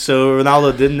 Yeah. So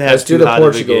Ronaldo didn't have too hot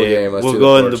of a game. We'll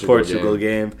go into the Portugal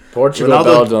game. Belgium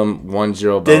 1-0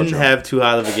 Belgium. Didn't have too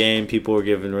hot of a game. People were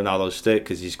giving Ronaldo stick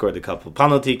because he scored a couple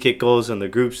penalty kick goals in the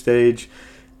group stage.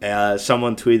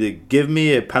 Someone tweeted, "Give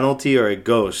me a penalty or a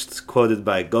ghost," quoted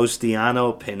by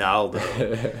Ghostiano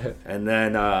Pinaldo. And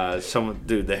then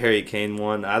the Harry Kane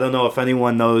one. I don't know if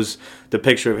anyone knows the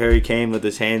picture of Harry Kane with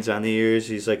his hands on the ears.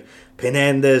 He's like,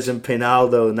 Pinandes and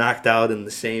Pinaldo knocked out in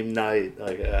the same night.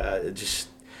 Just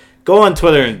go on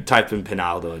Twitter and type in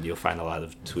Pinaldo and you'll find a lot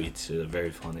of tweets. They're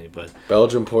very funny. But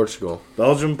Belgium, Portugal.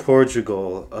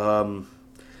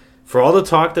 For all the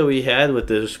talk that we had with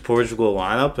this Portugal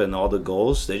lineup and all the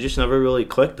goals, they just never really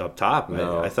clicked up top.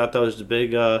 No. I thought that was the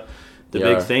big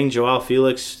thing. Joao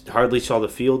Felix hardly saw the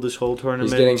field this whole tournament.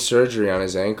 He's getting surgery on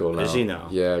his ankle now. Is he now?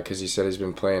 Yeah, because he said he's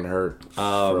been playing hurt for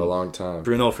a long time.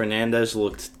 Bruno Fernandes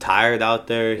looked tired out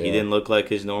there. Yeah. He didn't look like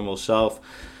his normal self.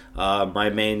 My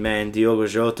main man, Diogo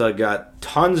Jota, got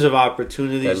tons of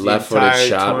opportunities. That left-footed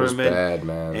shot was bad,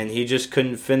 man. And he just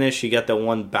couldn't finish. He got the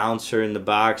one bouncer in the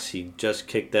box. He just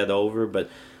kicked that over. But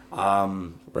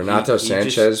Renato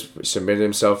Sanchez submitted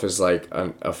himself as like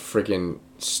a freaking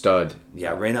stud.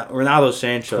 Yeah, Renato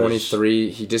Sanchez. 23.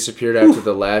 He disappeared after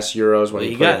the last Euros when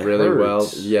he played really well.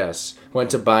 Yes.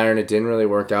 Went to Bayern. It didn't really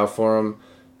work out for him.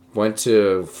 Went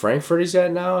to Frankfurt. He's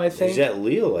at now, I think. He's at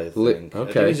Lille, I think. Okay.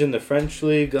 I think he's in the French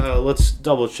league. Let's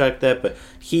double check that. But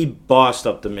he bossed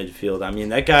up the midfield. I mean,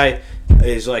 that guy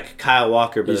is like Kyle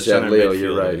Walker, but he's at Lille.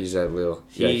 You're right. He's at Lille.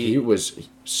 He was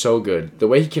so good. The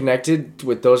way he connected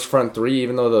with those front three,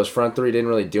 even though those front three didn't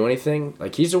really do anything.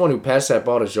 Like he's the one who passed that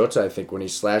ball to Jota, I think, when he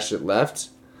slashed it left.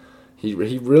 He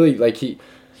really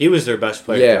He was their best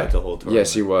player throughout the whole tournament.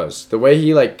 Yes, he was. The way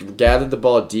he gathered the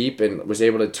ball deep and was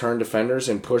able to turn defenders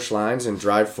and push lines and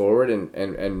drive forward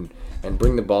and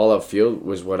bring the ball upfield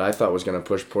was what I thought was going to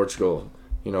push Portugal,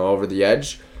 over the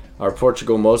edge. Our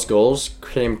Portugal most goals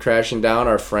came crashing down.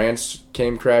 Our France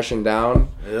came crashing down.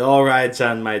 It all rides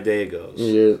on my Dagos.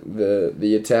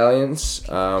 The Italians,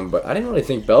 but I didn't really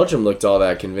think Belgium looked all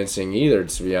that convincing either,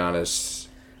 to be honest.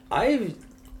 I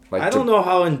don't know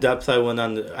how in depth I went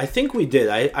on. I think we did.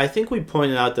 I think we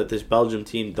pointed out that this Belgium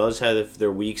team does have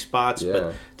their weak spots,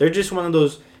 but they're just one of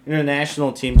those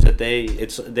international teams that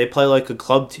they play like a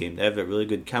club team. They have a really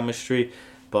good chemistry,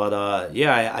 but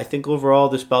I think overall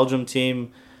this Belgium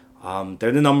team,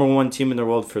 they're the number one team in the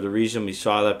world for the reason we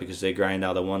saw that because they grind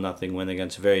out a 1-0 win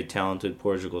against a very talented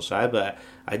Portugal side. But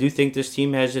I do think this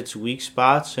team has its weak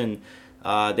spots and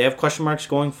they have question marks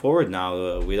going forward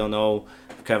now. We don't know.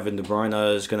 Kevin De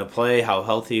Bruyne is going to play, how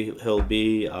healthy he'll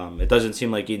be. It doesn't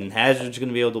seem like Eden Hazard's going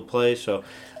to be able to play, so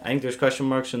I think there's question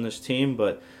marks in this team,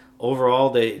 but overall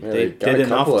they did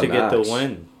enough to get the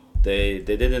win. They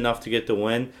did enough to get the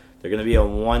win. They're going to be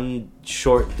on one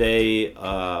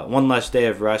less day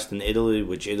of rest in Italy,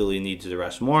 which Italy needs to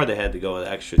rest more. They had to go with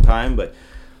extra time, but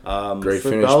great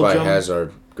finish Belgium, by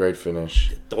Hazard. Great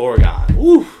finish. Thorgan.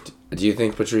 Oof. Do you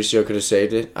think Patricio could have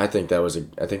saved it? I think that was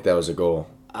a goal.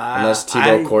 Unless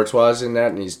Thibaut Courtois is in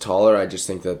that and he's taller, I just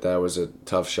think that was a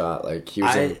tough shot. He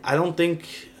was. I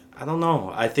don't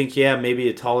know. I think maybe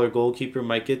a taller goalkeeper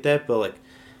might get that, but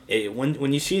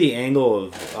when you see the angle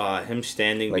of him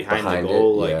standing behind the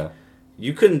goal,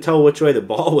 you couldn't tell which way the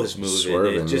ball was moving.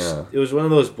 Swerving, it was one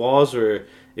of those balls where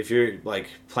if you're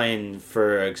playing,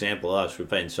 for example, we're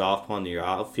playing softball in your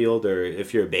outfield, or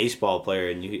if you're a baseball player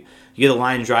and you get a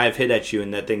line drive hit at you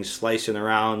and that thing's slicing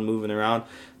around, moving around.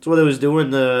 That's what it was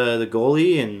doing the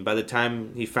goalie, and by the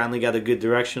time he finally got a good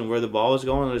direction where the ball was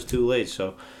going, it was too late.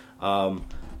 So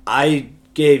I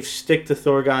gave stick to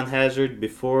Thorgan Hazard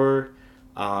before.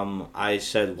 I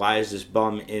said, why is this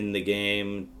bum in the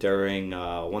game during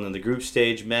one of the group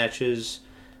stage matches?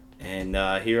 And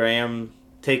here I am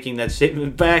taking that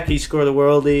statement back. He scored a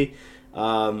worldie.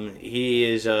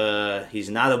 He's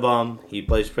not a bum. He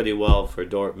plays pretty well for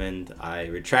Dortmund. I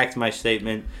retract my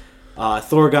statement.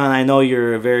 Thorgan, I know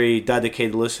you're a very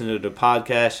dedicated listener to the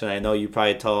podcast, and I know you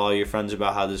probably tell all your friends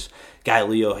about how this guy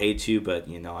Leo hates you, but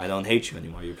I don't hate you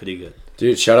anymore. You're pretty good.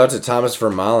 Dude, shout out to Thomas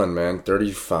Vermaelen, man.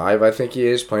 35, I think he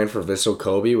is, playing for Vissel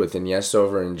Kobe with Iniesta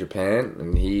over in Japan,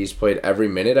 and he's played every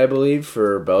minute, I believe,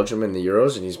 for Belgium in the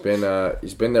Euros, and he's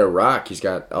been their rock. He's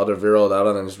got Alderweireld out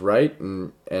on his right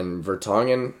and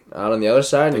Vertonghen out on the other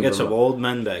side. They got some old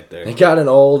men back there. They got an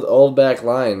old back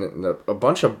line, and a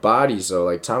bunch of bodies though,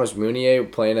 like Thomas Meunier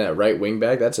playing at right wing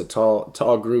back. That's a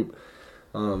tall group.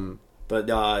 But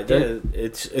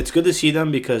it's good to see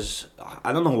them because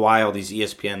I don't know why all these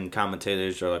ESPN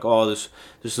commentators are like, oh, this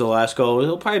is the last go.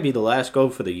 It'll probably be the last go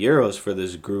for the Euros for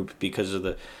this group because of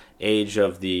the age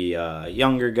of the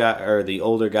younger guy or the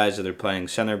older guys that are playing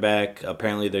center back.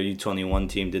 Apparently, their U21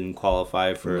 team didn't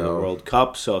qualify for the World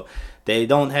Cup, so they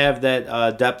don't have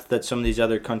that depth that some of these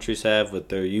other countries have with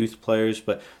their youth players,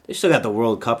 but they still got the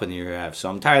World Cup in the year half. So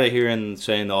I'm tired of hearing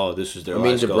saying, "Oh, this is their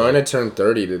last go." De Bruyne turned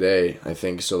 30 today, I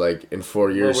think. So in 4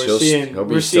 years, he'll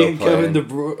be still playing.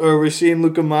 We're seeing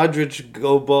Luka Modric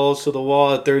go balls to the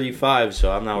wall at 35.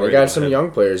 So I'm not worried. They got some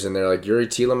young players in there, like Yuri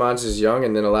Tielemans is young,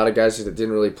 and then a lot of guys that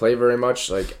didn't really play very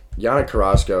much, like Yannick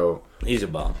Carrasco. He's a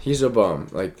bum. He's got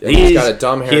a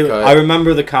dumb haircut. I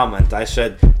remember the comment. I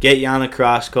said, get Yannick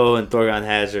Carrasco and Thorgan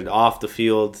Hazard off the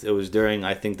field. It was during,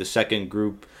 I think, the second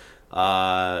group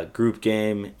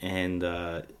game, and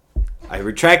I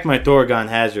retract my Thorgan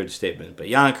Hazard statement. But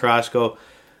Yannick Carrasco,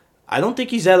 I don't think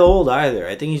he's that old either.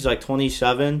 I think he's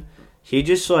 27. He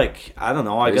just I don't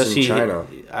know. I guess China.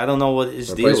 I don't know what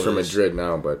his deal is. He plays for Madrid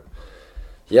now, but.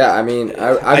 Yeah, I mean,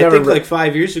 I think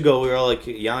 5 years ago we were all like,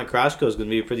 Yannick Carrasco is going to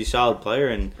be a pretty solid player,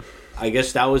 and I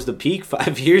guess that was the peak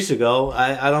 5 years ago.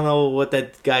 I don't know what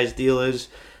that guy's deal is.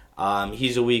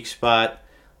 He's a weak spot,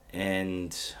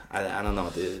 and I don't know.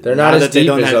 They're not as deep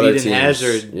as other teams.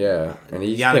 Hazard, yeah, and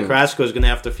Yannick Carrasco is going to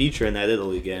have to feature in that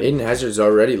Italy game. Eden Hazard's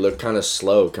already looked kind of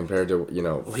slow compared to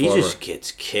he just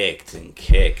gets kicked and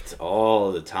kicked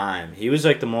all the time. He was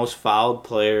the most fouled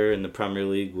player in the Premier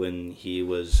League when he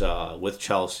was with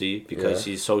Chelsea because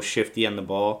he's so shifty on the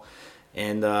ball.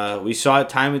 And we saw it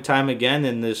time and time again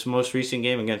in this most recent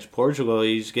game against Portugal.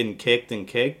 He's getting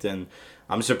kicked, and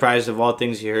I'm surprised of all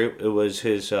things here it was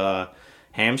his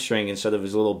hamstring instead of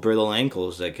his little brittle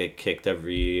ankles that get kicked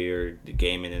every year,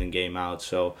 game in and game out.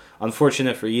 So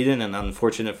unfortunate for Eden and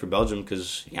unfortunate for Belgium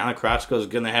because Yannick Carrasco is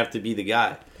going to have to be the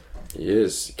guy. He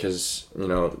is, because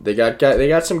they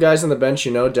got some guys on the bench.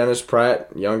 Dennis Pratt,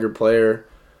 younger player,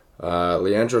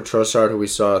 Leandro Trossard, who we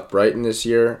saw at Brighton this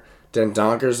year, Den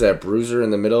Donkers, that bruiser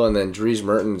in the middle, and then Dries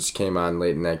Mertens came on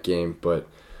late in that game. But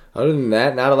other than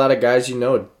that, not a lot of guys.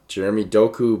 Jeremy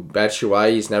Doku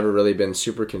Batshuayi's never really been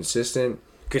super consistent.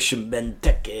 Christian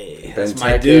Benteke. That's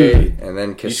my dude. And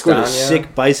then Castagna. You scored a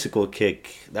sick bicycle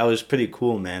kick. That was pretty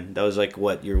cool, man. That was like,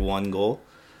 your one goal?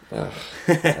 I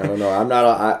don't know. I'm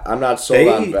not sold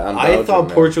on Belgium. I thought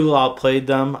Portugal outplayed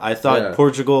them. I thought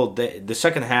Portugal, the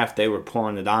second half, they were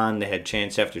pouring it on. They had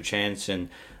chance after chance. And,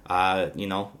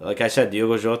 like I said,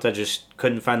 Diogo Jota just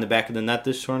couldn't find the back of the net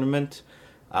this tournament.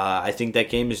 I think that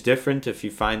game is different if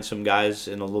you find some guys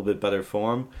in a little bit better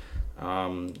form.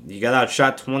 You got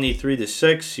outshot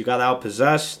 23-6. You got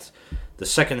outpossessed. The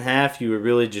second half, you were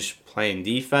really just playing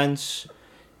defense.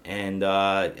 And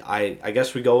I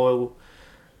guess we'll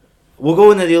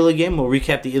go into the Italy game. We'll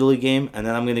recap the Italy game, and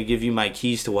then I'm going to give you my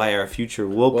keys to why our future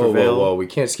will prevail. Whoa. We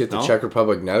can't skip the Czech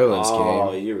Republic-Netherlands game.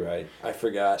 Oh, you're right. I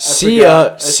forgot. See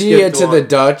ya to the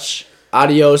Dutch.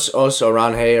 Adios, os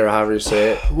orange, or however you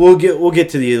say it. We'll get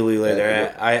to the Italy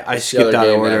later. I skipped out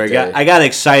of order. I got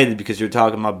excited because you were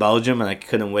talking about Belgium, and I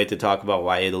couldn't wait to talk about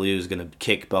why Italy was going to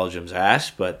kick Belgium's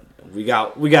ass. But we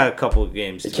got a couple of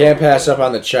games. You can't pass up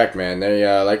on the Czech, man. They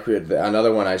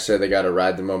another one. I said they got to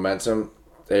ride the momentum.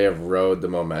 They have rode the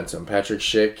momentum. Patrick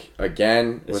Schick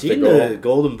again with the goal. The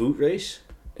Golden Boot race?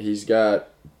 He's got.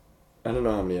 I don't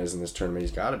know how many he has in this tournament.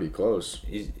 He's got to be close.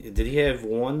 Did he have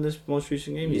one this most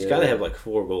recent game? He's got to have like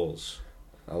 4 goals.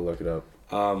 I'll look it up.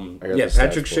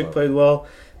 Patrick Schick played well.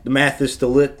 The Mathis de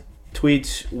Ligt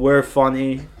tweets were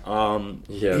funny.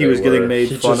 He was getting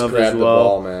made fun of as well. He just grabbed the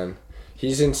ball, man.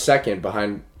 He's in second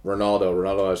behind Ronaldo.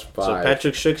 Ronaldo has 5. So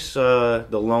Patrick Schick's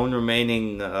the lone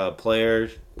remaining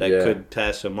player that could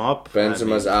pass him up.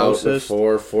 Benzema's out with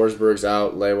 4. Forsberg's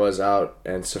out. Lewa's out.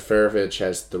 And Seferovic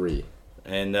has 3.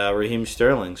 And Raheem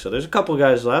Sterling. So there's a couple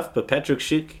guys left, but Patrick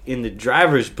Schick in the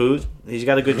driver's boot. He's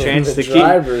got a good chance to keep.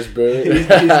 Driver's boot. he's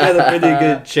got a pretty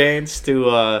good chance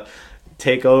to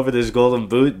take over this Golden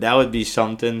Boot. That would be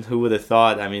something. Who would have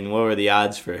thought? I mean, what were the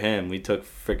odds for him? We took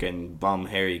freaking bum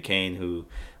Harry Kane, who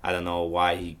I don't know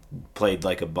why he played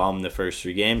like a bum the first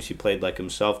 3 games. He played like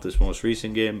himself this most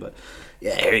recent game, but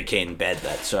yeah, Harry Kane, bad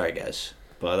bet. Sorry, guys.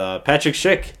 But Patrick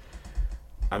Schick.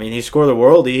 I mean, he scored a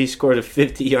worldie. He scored a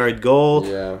 50-yard goal.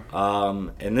 Yeah.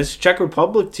 And this Czech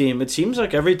Republic team, it seems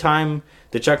like every time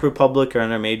the Czech Republic are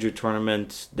in a major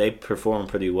tournament, they perform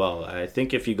pretty well. I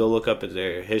think if you go look up at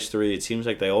their history, it seems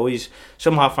like they always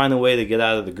somehow find a way to get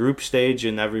out of the group stage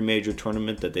in every major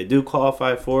tournament that they do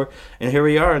qualify for. And here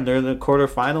we are, and they're in the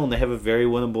quarterfinal, and they have a very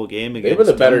winnable game against They were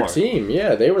the better Denmark. team.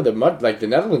 Yeah, they were the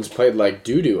Netherlands played like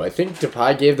doo-doo. I think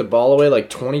Depay gave the ball away like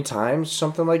 20 times,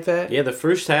 something like that. Yeah, the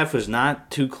first half was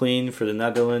not too clean for the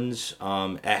Netherlands.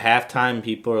 At halftime,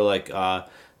 people are like...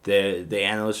 The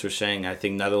analysts were saying, I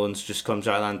think Netherlands just comes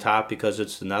out on top because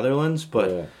it's the Netherlands,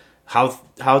 but how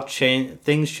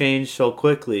things change so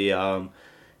quickly.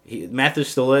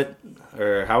 Mathis de Ligt,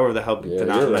 or however the hell you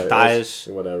pronounce it, Matthias.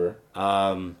 Whatever.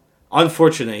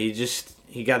 Unfortunately,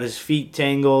 he got his feet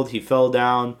tangled. He fell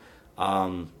down.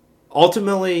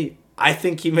 Ultimately, I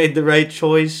think he made the right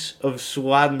choice of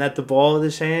swatting at the ball with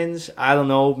his hands. I don't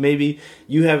know. Maybe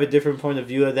you have a different point of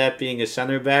view of that being a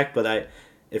center back, but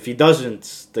if he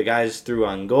doesn't, the guy's through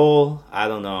on goal. I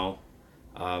don't know.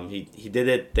 He did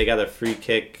it. They got a free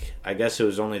kick. I guess it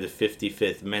was only the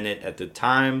 55th minute at the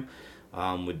time.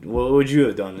 What would you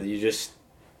have done? You just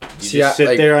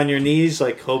sit there on your knees,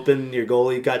 like hoping your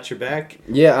goalie got your back?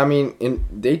 Yeah, I mean,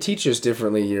 they teach us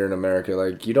differently here in America.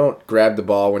 Like, you don't grab the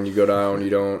ball when you go down.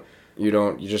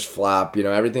 You just flop.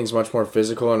 Everything's much more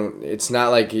physical, and it's not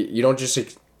like you don't just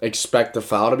expect the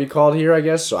foul to be called here, I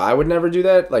guess. So I would never do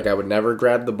that. Like, I would never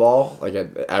grab the ball, like,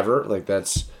 ever. Like,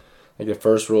 that's like the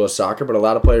first rule of soccer, but a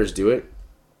lot of players do it.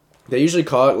 They usually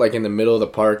call it like in the middle of the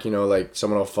park, like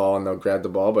someone will fall and they'll grab the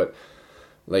ball, but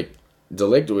like de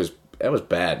Ligt was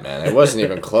bad, man. It wasn't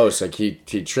even close. Like, he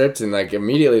tripped, and like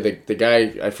immediately the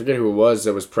guy, I forget who it was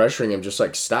that was pressuring him, just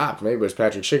like stopped. Maybe it was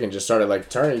Patrick Schick, and just started like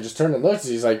turning. He just turned and looked.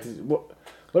 He's like, what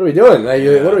are we doing? Like,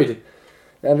 what are we doing?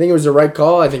 I think it was the right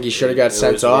call. I think he should have got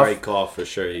sent off. It was the right call for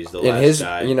sure. He's the last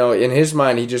guy. In his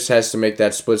mind, he just has to make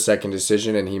that split-second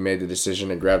decision, and he made the decision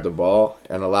to grab the ball.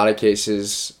 In a lot of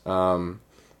cases,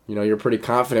 you're pretty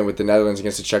confident with the Netherlands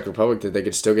against the Czech Republic that they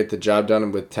could still get the job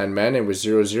done with 10 men. It was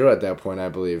 0-0 at that point, I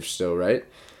believe, still, right?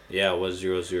 Yeah, it was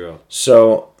 0-0.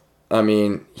 So, I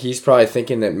mean, he's probably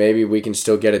thinking that maybe we can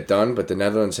still get it done, but the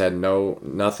Netherlands had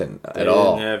nothing at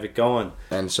all. They didn't have it going.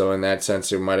 And so in that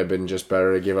sense, it might have been just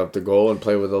better to give up the goal and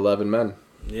play with 11 men.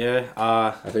 Yeah.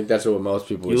 I think that's what most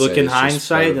people would You say. look in It's just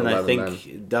better hindsight, than and I 11 men.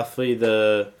 think definitely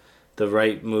the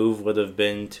right move would have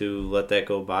been to let that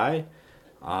go by.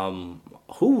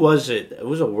 Who was it? It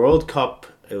was a World Cup.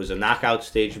 It was a knockout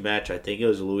stage match. I think it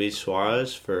was Luis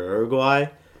Suarez for Uruguay.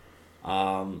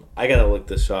 I gotta look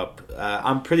this up.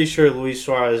 I'm pretty sure Luis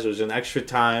Suarez was in extra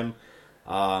time.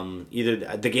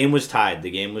 Either the game was tied.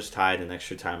 The game was tied in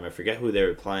extra time. I forget who they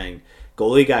were playing.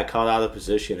 Goalie got caught out of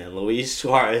position, and Luis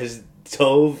Suarez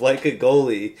dove like a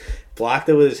goalie, blocked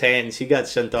it with his hands. He got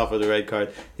sent off with a red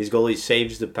card. His goalie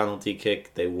saves the penalty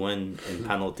kick. They win in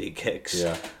penalty kicks.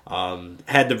 Yeah.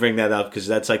 Had to bring that up because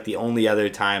that's like the only other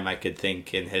time I could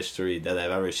think in history that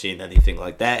I've ever seen anything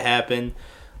like that happen.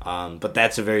 But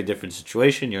that's a very different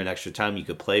situation. You're in extra time. You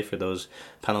could play for those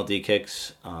penalty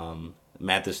kicks.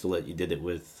 Mathis Delit, you did it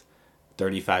with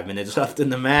 35 minutes left in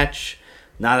the match.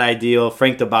 Not ideal.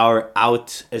 Frank DeBauer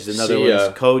out as the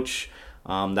Netherlands coach.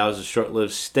 That was a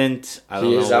short-lived stint. I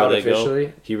don't know where they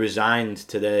go. He resigned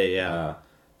today. Yeah.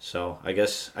 So I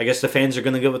guess the fans are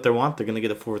gonna get what they want. They're gonna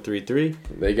get a 4-3-3.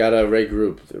 They gotta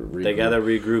regroup. They gotta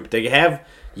regroup. They have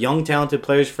young, talented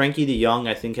players. Frankie De Jong,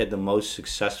 I think, had the most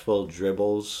successful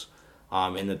dribbles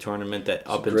in the tournament. That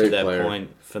up until that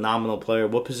point, phenomenal player.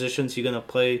 What position is he gonna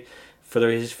play for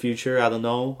his future? I don't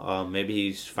know. Maybe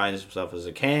he finds himself as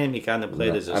a cam. He kind of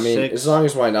played as a six. As long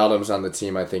as Wijnaldum's on the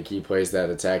team, I think he plays that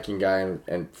attacking guy,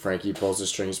 and Frankie pulls the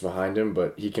strings behind him.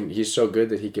 But he's so good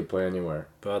that he can play anywhere.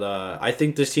 But I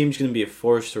think this team's going to be a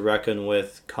force to reckon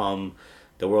with come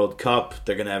the World Cup.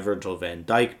 They're going to have Virgil van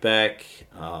Dijk back.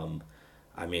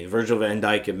 Virgil van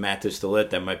Dijk and Mathis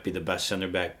Delit, that might be the best center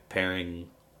back pairing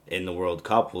in the World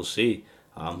Cup. We'll see.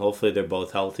 Hopefully they're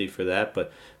both healthy for that.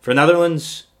 But for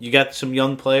Netherlands, you got some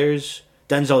young players.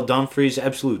 Denzel Dumfries,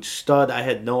 absolute stud. I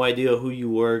had no idea who you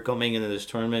were coming into this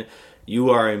tournament.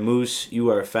 You are a moose. You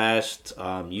are fast.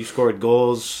 You scored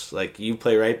goals. Like, you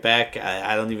play right back.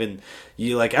 I don't even...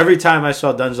 every time I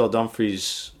saw Denzel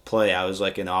Dumfries play, I was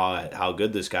like in awe at how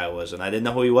good this guy was. And I didn't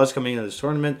know who he was coming into this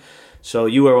tournament. So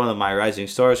you are one of my rising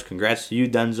stars. Congrats to you,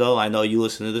 Denzel. I know you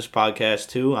listen to this podcast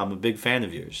too. I'm a big fan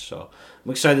of yours. So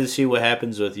I'm excited to see what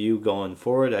happens with you going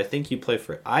forward. I think you play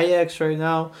for Ajax right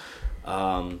now.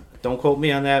 Don't quote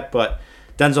me on that, but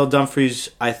Denzel Dumfries,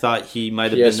 I thought he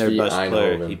might have been their best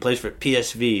player. He plays for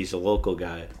PSV. He's a local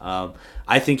guy.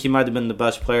 I think he might have been the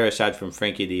best player aside from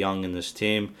Frankie De Jong in this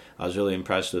team. I was really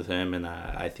impressed with him, and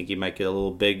I think he might get a little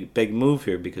big move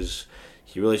here because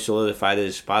he really solidified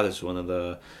his spot as one of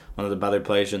the better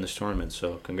players in this tournament.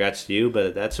 So congrats to you,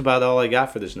 but that's about all I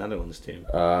got for this Netherlands team.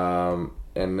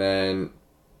 And then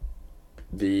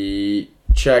the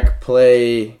Czech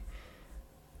play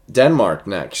Denmark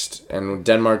next, and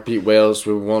Denmark beat Wales.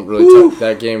 We won't really touch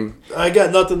that game. I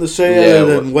got nothing to say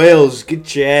other than Wales,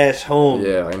 get your ass home.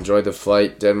 Yeah, I enjoyed the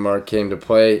flight. Denmark came to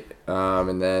play,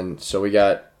 and then so we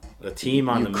got a team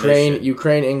on the mission.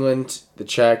 Ukraine, England, the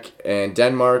Czech, and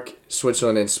Denmark,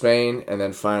 Switzerland, and Spain, and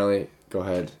then finally, go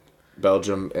ahead,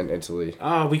 Belgium and Italy.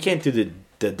 We can't do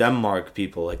the Denmark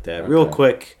people like that. Okay. Real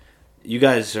quick, you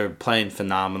guys are playing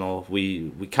phenomenal.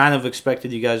 We kind of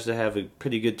expected you guys to have a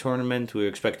pretty good tournament. We were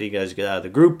expecting you guys to get out of the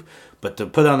group, but to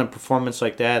put on a performance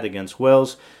like that against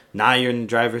Wales, now you're in the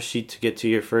driver's seat to get to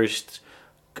your first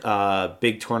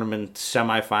big tournament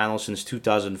semifinal since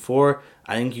 2004.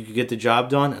 I think you could get the job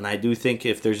done, and I do think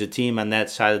if there's a team on that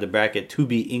side of the bracket to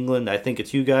beat England, I think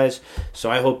it's you guys.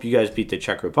 So I hope you guys beat the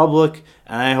Czech Republic,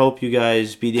 and I hope you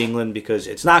guys beat England because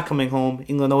it's not coming home.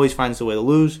 England always finds a way to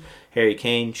lose. Harry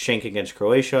Kane, shank against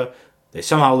Croatia. They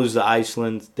somehow lose to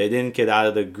Iceland. They didn't get out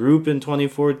of the group in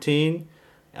 2014.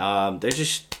 They're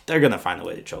going to find a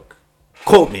way to choke.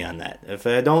 Quote me on that. If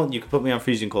I don't, you can put me on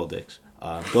freezing cold dicks.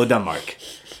 Go Denmark.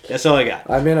 That's all I got.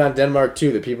 I'm in on Denmark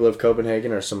too. The people of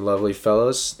Copenhagen are some lovely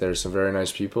fellows. They're some very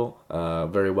nice people,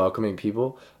 very welcoming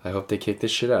people. I hope they kick the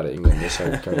shit out of England this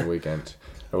coming weekend.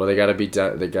 Well, they gotta beat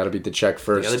the Czech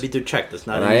first. They gotta beat the Czech. That's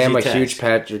not. And I am a huge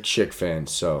Patrick Schick fan,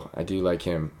 so I do like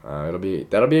him. That'll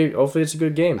be. Hopefully, it's a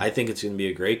good game. I think it's gonna be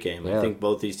a great game. Yeah. I think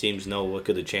both these teams know what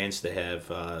good a chance they have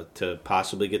to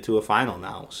possibly get to a final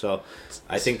now. So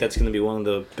I think that's gonna be one of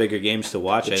the bigger games to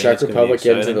watch. The Czech Republic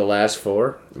get into the last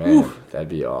four. Man, that'd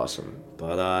be awesome.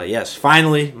 But yes,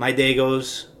 finally, my day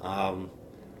goes.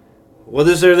 What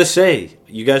is there to say?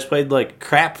 You guys played like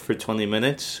crap for 20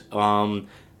 minutes.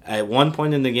 At one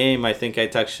point in the game, I think I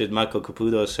texted Michael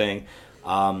Caputo saying,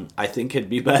 I think it'd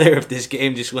be better if this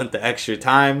game just went to extra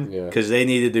time because they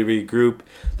needed to regroup.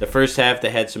 The first half, they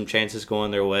had some chances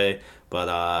going their way,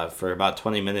 but for about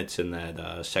 20 minutes in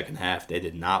that second half, they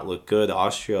did not look good.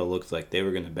 Austria looked like they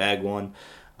were going to bag one.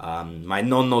 My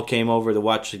nonno came over to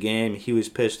watch the game. He was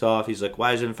pissed off. He's like,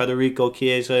 why isn't Federico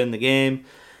Chiesa in the game?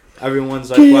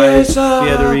 Everyone's like, why is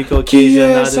Federico Chiesa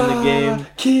not in the game?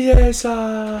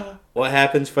 Chiesa. What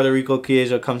happens? Federico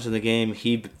Chiesa comes in the game. If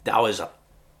you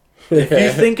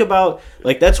think about,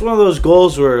 like, that's one of those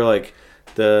goals where, like,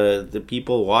 the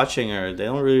people watching they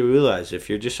don't really realize, if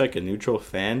you're just like a neutral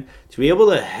fan, to be able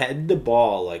to head the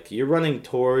ball, like you're running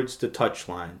towards the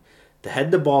touchline, to head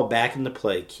the ball back into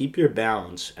play, keep your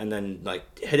balance, and then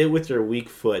like hit it with your weak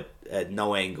foot at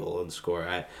no angle and score.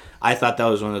 I thought that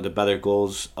was one of the better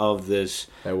goals of this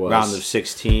round of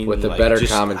 16. With the better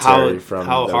commentary from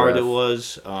how the hard ref. it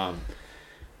was.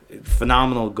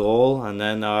 Phenomenal goal, and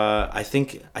then I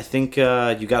think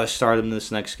you got to start him this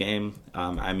next game.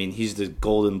 I mean, he's the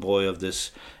golden boy of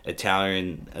this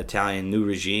Italian new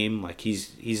regime. Like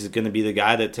he's going to be the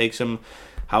guy that takes him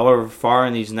however far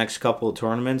in these next couple of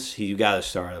tournaments. You got to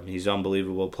start him. He's an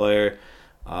unbelievable player.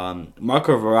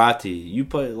 Marco Verratti, you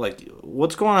play, like,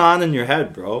 what's going on in your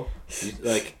head, bro?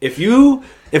 Like if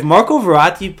Marco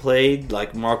Verratti played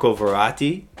like Marco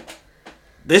Verratti,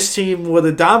 this team would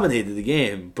have dominated the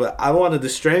game, but I wanted to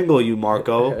strangle you,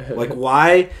 Marco. Like,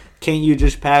 why can't you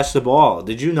just pass the ball?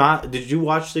 Did you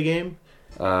watch the game?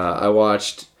 I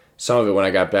watched some of it when I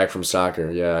got back from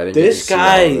soccer. Yeah, I didn't. This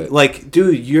guy, like,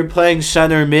 dude, you're playing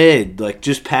center mid. Like,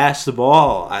 just pass the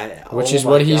ball. Which is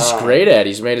what he's great at.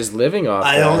 He's made his living off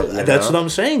that. That's what I'm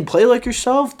saying. Play like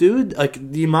yourself, dude.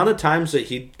 Like, the amount of times that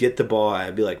he'd get the ball,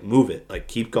 I'd be like, move it. Like,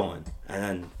 keep going. And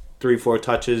then 3-4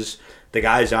 touches. The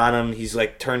guy's on him. He's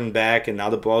like turning back, and now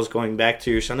the ball's going back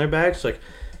to your center backs. Like,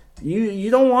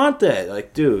 you don't want that.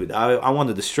 Like, dude, I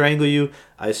wanted to strangle you.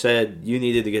 I said you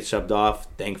needed to get subbed off.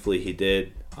 Thankfully, he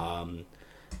did.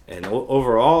 And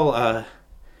overall,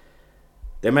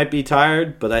 they might be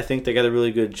tired, but I think they got a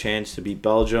really good chance to beat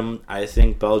Belgium. I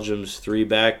think Belgium's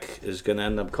 3-back is going to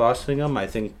end up costing them. I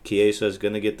think Chiesa is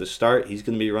going to get the start. He's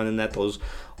going to be running at those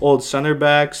old center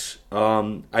backs.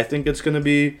 I think it's going to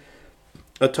be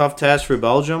a tough task for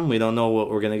Belgium. We don't know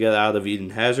what we're going to get out of Eden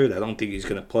Hazard. I don't think he's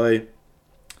going to play.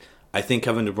 I think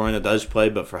Kevin De Bruyne does play,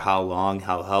 but for how long,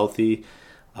 how healthy?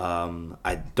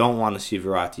 I don't want to see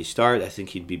Verratti start. I think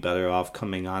he'd be better off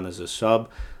coming on as a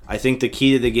sub. I think the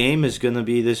key to the game is going to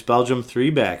be this Belgium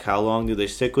 3-back. How long do they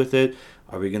stick with it?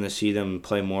 Are we going to see them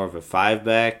play more of a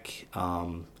 5-back?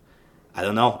 I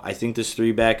don't know. I think this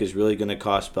 3-back is really going to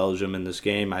cost Belgium in this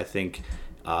game. I think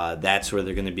that's where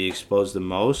they're going to be exposed the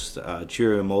most.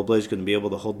 Ciro Immobile is going to be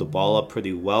able to hold the ball up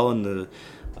pretty well in the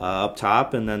up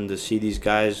top, and then to see these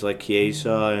guys like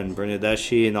Chiesa and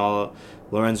Bernardeschi and all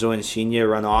Lorenzo Insigne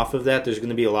run off of that, there's going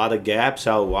to be a lot of gaps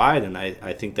out wide, and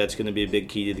I think that's going to be a big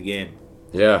key to the game.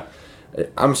 Yeah,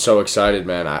 I'm so excited,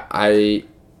 man.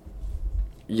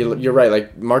 You're right.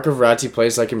 Like, Marco Verratti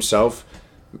plays like himself.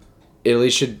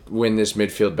 Italy should win this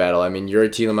midfield battle. I mean, Yuri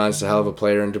Tielemans is a hell of a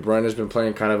player, and De Bruyne has been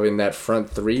playing kind of in that front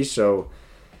three, so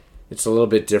it's a little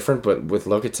bit different. But with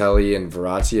Locatelli and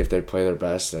Verratti, if they play their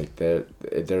best, like they're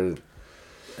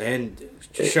and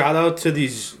shout out to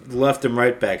these left and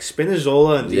right backs.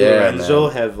 Spinazzola and Di Lorenzo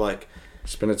have like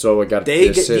Spinazzola got the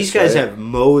assist, these guys right? have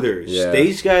motors. Yeah.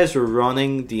 These guys were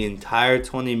running the entire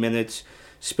 20 minutes.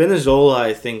 Spinazzola,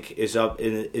 I think, is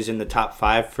in the top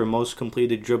 5 for most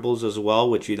completed dribbles as well,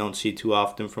 which you don't see too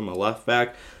often from a left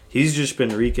back. He's just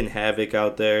been wreaking havoc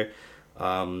out there.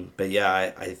 But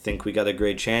yeah, I think we got a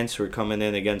great chance. We're coming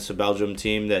in against a Belgium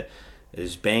team that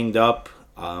is banged up.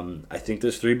 I think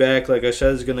this 3-back, like I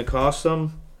said, is going to cost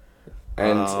them.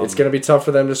 And it's going to be tough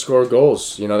for them to score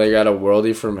goals. You know, they got a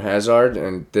worldie from Hazard,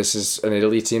 and this is an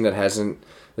Italy team that hasn't.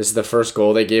 This is the first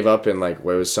goal they gave up in, like,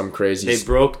 what was some crazy... They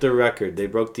broke the record. They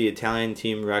broke the Italian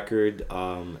team record,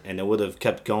 and it would have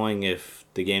kept going if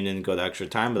the game didn't go to extra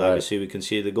time, but obviously we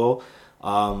conceded the goal.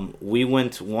 We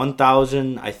went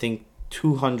 1,000, I think,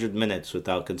 200 minutes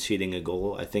without conceding a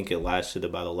goal. I think it lasted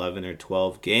about 11 or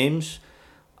 12 games.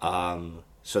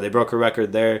 So they broke a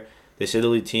record there. This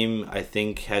Italy team, I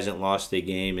think, hasn't lost a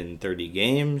game in 30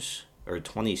 games, or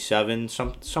 27,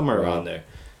 somewhere around there.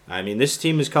 I mean, this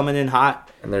team is coming in hot.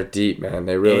 And they're deep, man.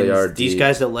 They really are deep. These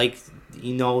guys that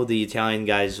the Italian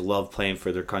guys love playing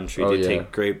for their country. They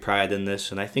take great pride in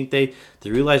this. And I think they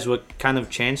realize what kind of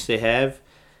chance they have.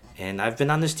 And I've been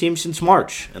on this team since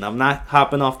March. And I'm not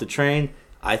hopping off the train.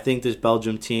 I think this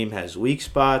Belgium team has weak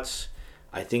spots.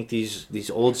 I think these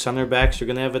old center backs are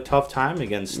going to have a tough time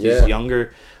against these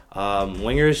younger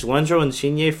wingers. Lorenzo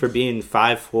Insigne, for being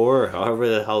 5'4", or however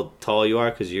the hell tall you are,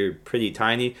 because you're pretty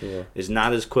tiny, is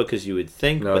not as quick as you would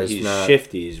think, but he's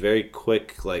shifty. He's very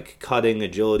quick, like cutting,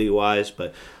 agility-wise,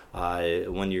 but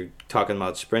when you're talking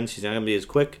about sprints, he's not going to be as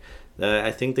quick.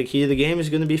 I think the key to the game is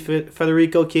going to be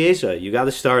Federico Chiesa. You got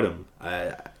to start him.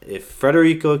 If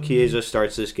Federico Chiesa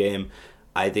starts this game,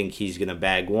 I think he's going to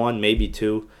bag one, maybe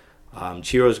two.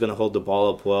 Chiro's going to hold the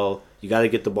ball up well. You got to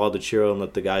get the ball to Chiro and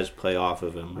let the guys play off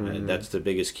of him. Mm-hmm. That's the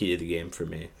biggest key to the game for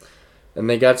me. And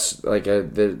they got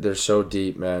they're so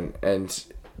deep, man. And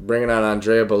bringing on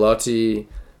Andrea Bellotti,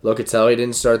 Locatelli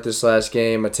didn't start this last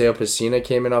game. Matteo Pessina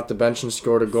came in off the bench and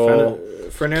scored a goal.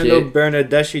 Fernando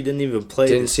Bernardeschi didn't even play.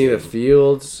 Didn't see the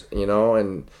fields,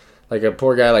 and like a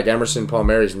poor guy like Emerson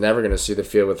Palmieri's never going to see the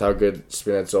field with how good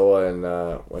Spinazzola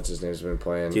and what's his name's been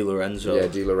playing. Di Lorenzo. Yeah,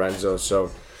 Di Lorenzo.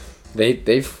 So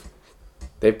they've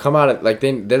come out of, like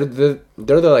they're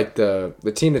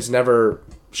the team that's never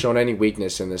shown any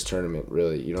weakness in this tournament.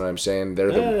 Really, you know what I'm saying?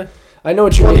 I know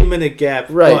what you mean. 20-minute gap,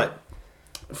 right?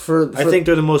 I think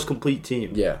they're the most complete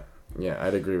team. Yeah,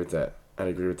 I'd agree with that.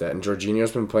 And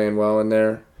Jorginho's been playing well in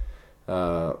there.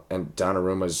 And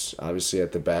Donnarumma's obviously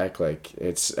at the back. Like,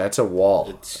 that's a wall.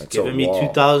 It's giving me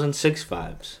 2006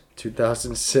 vibes.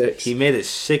 2006. He made a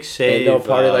 6 save. Ain't no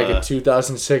party like a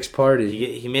 2006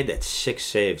 party. He made that 6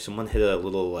 save. Someone hit a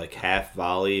little like half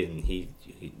volley, and he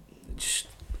just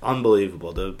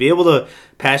unbelievable to be able to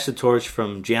pass the torch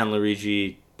from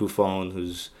Gianluigi Buffon,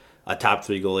 who's a top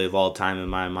 3 goalie of all time in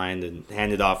my mind, and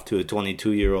hand it off to a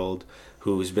 22-year-old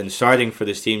who's been starting for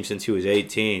this team since he was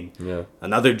 18. Yeah.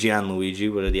 Another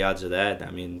Gianluigi. What are the odds of that?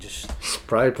 I mean, just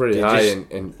probably pretty high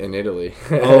in Italy.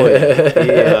 Oh,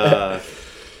 yeah.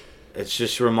 It's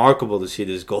just remarkable to see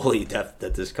this goalie depth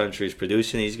that this country is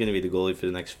producing. He's going to be the goalie for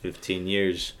the next 15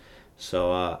 years.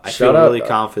 So I feel really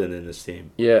confident in this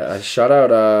team. Yeah, shout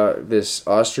out this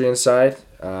Austrian side.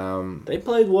 They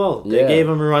played well. They gave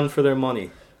him a run for their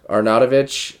money.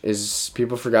 Arnautovic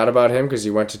people forgot about him because he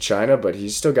went to China, but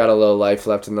he's still got a little life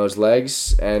left in those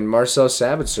legs. And Marcel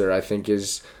Sabitzer, I think,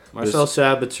 is... Marcel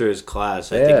Sabitzer is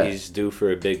class. I think he's due for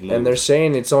a big move. And they're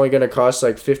saying it's only going to cost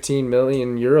like 15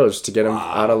 million euros to get him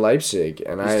out of Leipzig.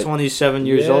 And he's 27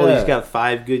 years old. He's got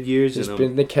 5 good years in him.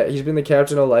 He's been the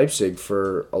captain of Leipzig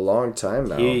for a long time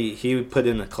now. He put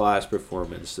in a class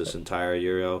performance this entire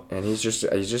Euro. And he's just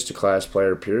a class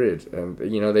player, period. And they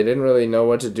didn't really know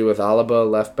what to do with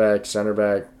Alaba, left back, center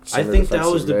back. I think that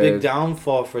was the big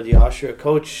downfall for the Austria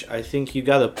coach. I think you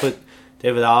got to put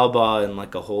David Alaba in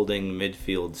like a holding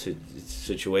midfield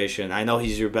situation. I know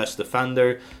he's your best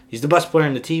defender. He's the best player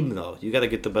in the team, though. You got to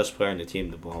get the best player in the team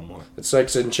the ball more. It's like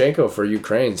Zinchenko for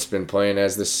Ukraine's been playing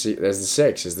as the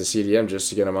CDM, just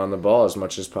to get him on the ball as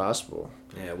much as possible.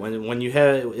 Yeah, when you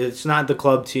have, it's not the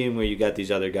club team where you got these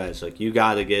other guys. Like, you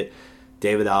got to get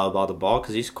David Alaba the ball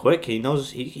because he's quick. He knows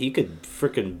he could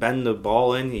freaking bend the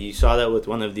ball in. You saw that with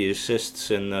one of the assists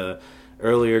in the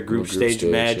earlier group stage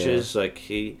matches. Yeah.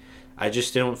 Like I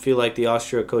just don't feel like the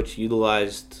Austria coach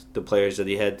utilized the players that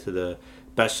he had to the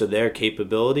best of their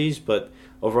capabilities, but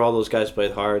overall those guys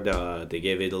played hard. They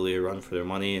gave Italy a run for their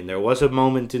money, and there was a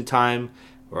moment in time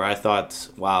where I thought,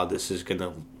 wow,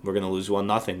 we're gonna lose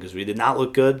 1-0 because we did not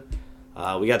look good.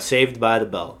 We got saved by the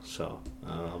bell, so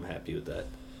I'm happy with that.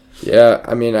 Yeah,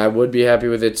 I mean, I would be happy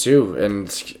with it too, and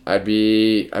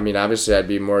obviously I'd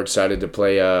be more excited to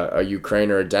play a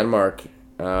Ukraine or a Denmark.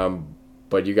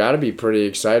 But you got to be pretty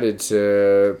excited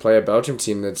to play a Belgium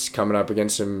team that's coming up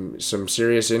against some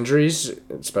serious injuries,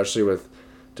 especially with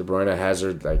De Bruyne,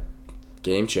 Hazard, like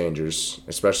game changers,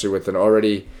 especially with an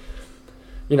already,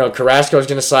 Carrasco's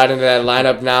going to slide into that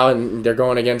lineup now, and they're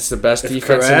going against the best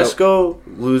defense. Carrasco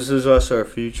loses us our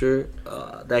future,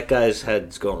 that guy's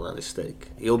head's going on a stake.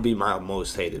 He'll be my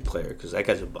most hated player because that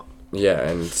guy's a bum. Yeah,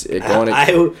 and I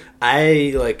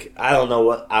don't know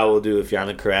what I will do if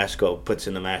Yannick Carrasco puts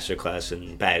in the masterclass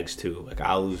and bags too. Like,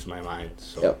 I'll lose my mind.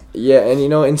 So. Yep. Yeah, and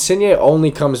Insigne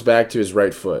only comes back to his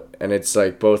right foot, and it's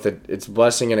like both it's a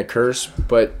blessing and a curse.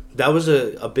 But that was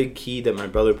a big key that my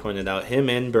brother pointed out. Him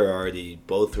and Berardi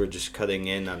both were just cutting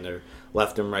in on their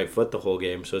left and right foot the whole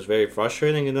game, so it's very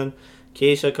frustrating. And then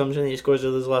Chiesa comes in, and he scores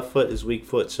with his left foot, his weak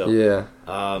foot. So yeah.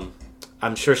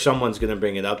 I'm sure someone's going to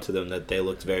bring it up to them that they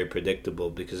looked very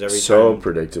predictable because every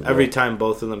time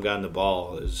both of them got in the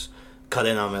ball is cut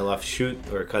in on my left shoot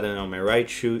or cut in on my right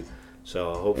shoot.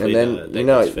 So hopefully that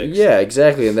gets fixed. Yeah,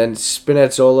 exactly. And then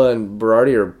Spinazzola and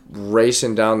Berardi are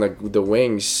racing down the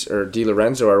wings, or Di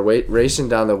Lorenzo are racing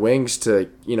down the wings to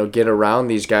get around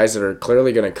these guys that are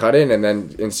clearly going to cut in, and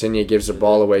then Insigne gives the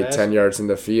ball away 10 yards in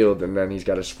the field, and then he's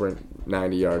got to sprint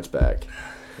 90 yards back.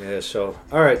 Yeah. So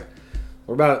all right.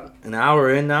 We're about an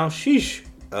hour in now. Sheesh.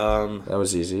 That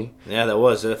was easy. Yeah, that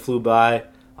was. It flew by.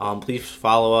 Please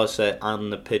follow us at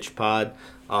On The Pitch Pod.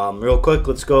 Real quick,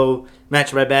 let's go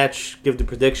match by match, give the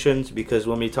predictions, because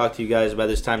when we talk to you guys by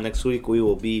this time next week, we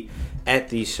will be at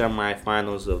the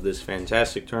semifinals of this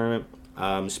fantastic tournament.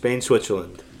 Spain,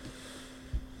 Switzerland.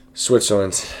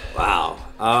 Switzerland. Wow.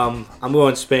 I'm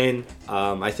going Spain.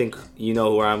 I think you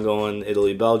know where I'm going.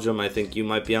 Italy, Belgium. I think you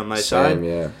might be on my side. Same,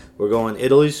 yeah. We're going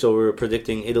Italy, so we're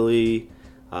predicting Italy,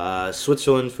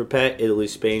 Switzerland for Pat, Italy,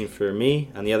 Spain for me.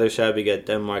 On the other side, we got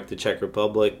Denmark, the Czech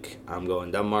Republic. I'm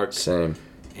going Denmark. Same.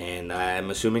 And I'm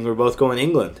assuming we're both going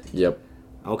England. Yep.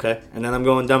 Okay. And then I'm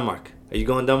going Denmark. Are you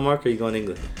going Denmark or are you going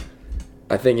England?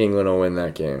 I think England will win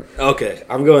that game. Okay.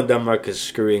 I'm going Denmark because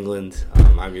screw England.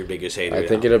 I'm your biggest hater. I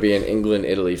think it'll be an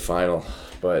England-Italy final,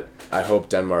 but I hope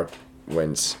Denmark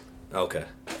wins. Okay.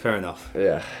 Fair enough.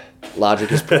 Yeah.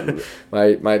 Logic is...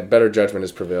 my better judgment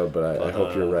has prevailed, but I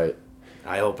hope you're right.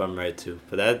 I hope I'm right, too.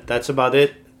 But that's about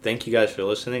it. Thank you guys for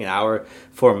listening. An hour,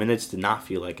 4 minutes did not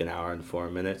feel like an hour and 4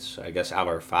 minutes. I guess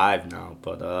hour 5 now.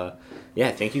 But,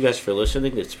 yeah, thank you guys for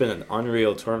listening. It's been an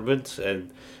unreal tournament.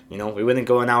 And, you know, we wouldn't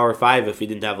go an hour 5 if we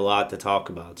didn't have a lot to talk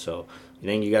about. So,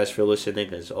 thank you guys for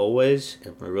listening as always.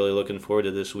 And we're really looking forward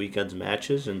to this weekend's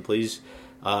matches. And please,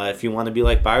 if you want to be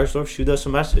like Beiersdorf, shoot us a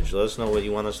message. Let us know what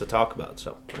you want us to talk about.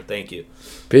 So, thank you.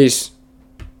 Peace.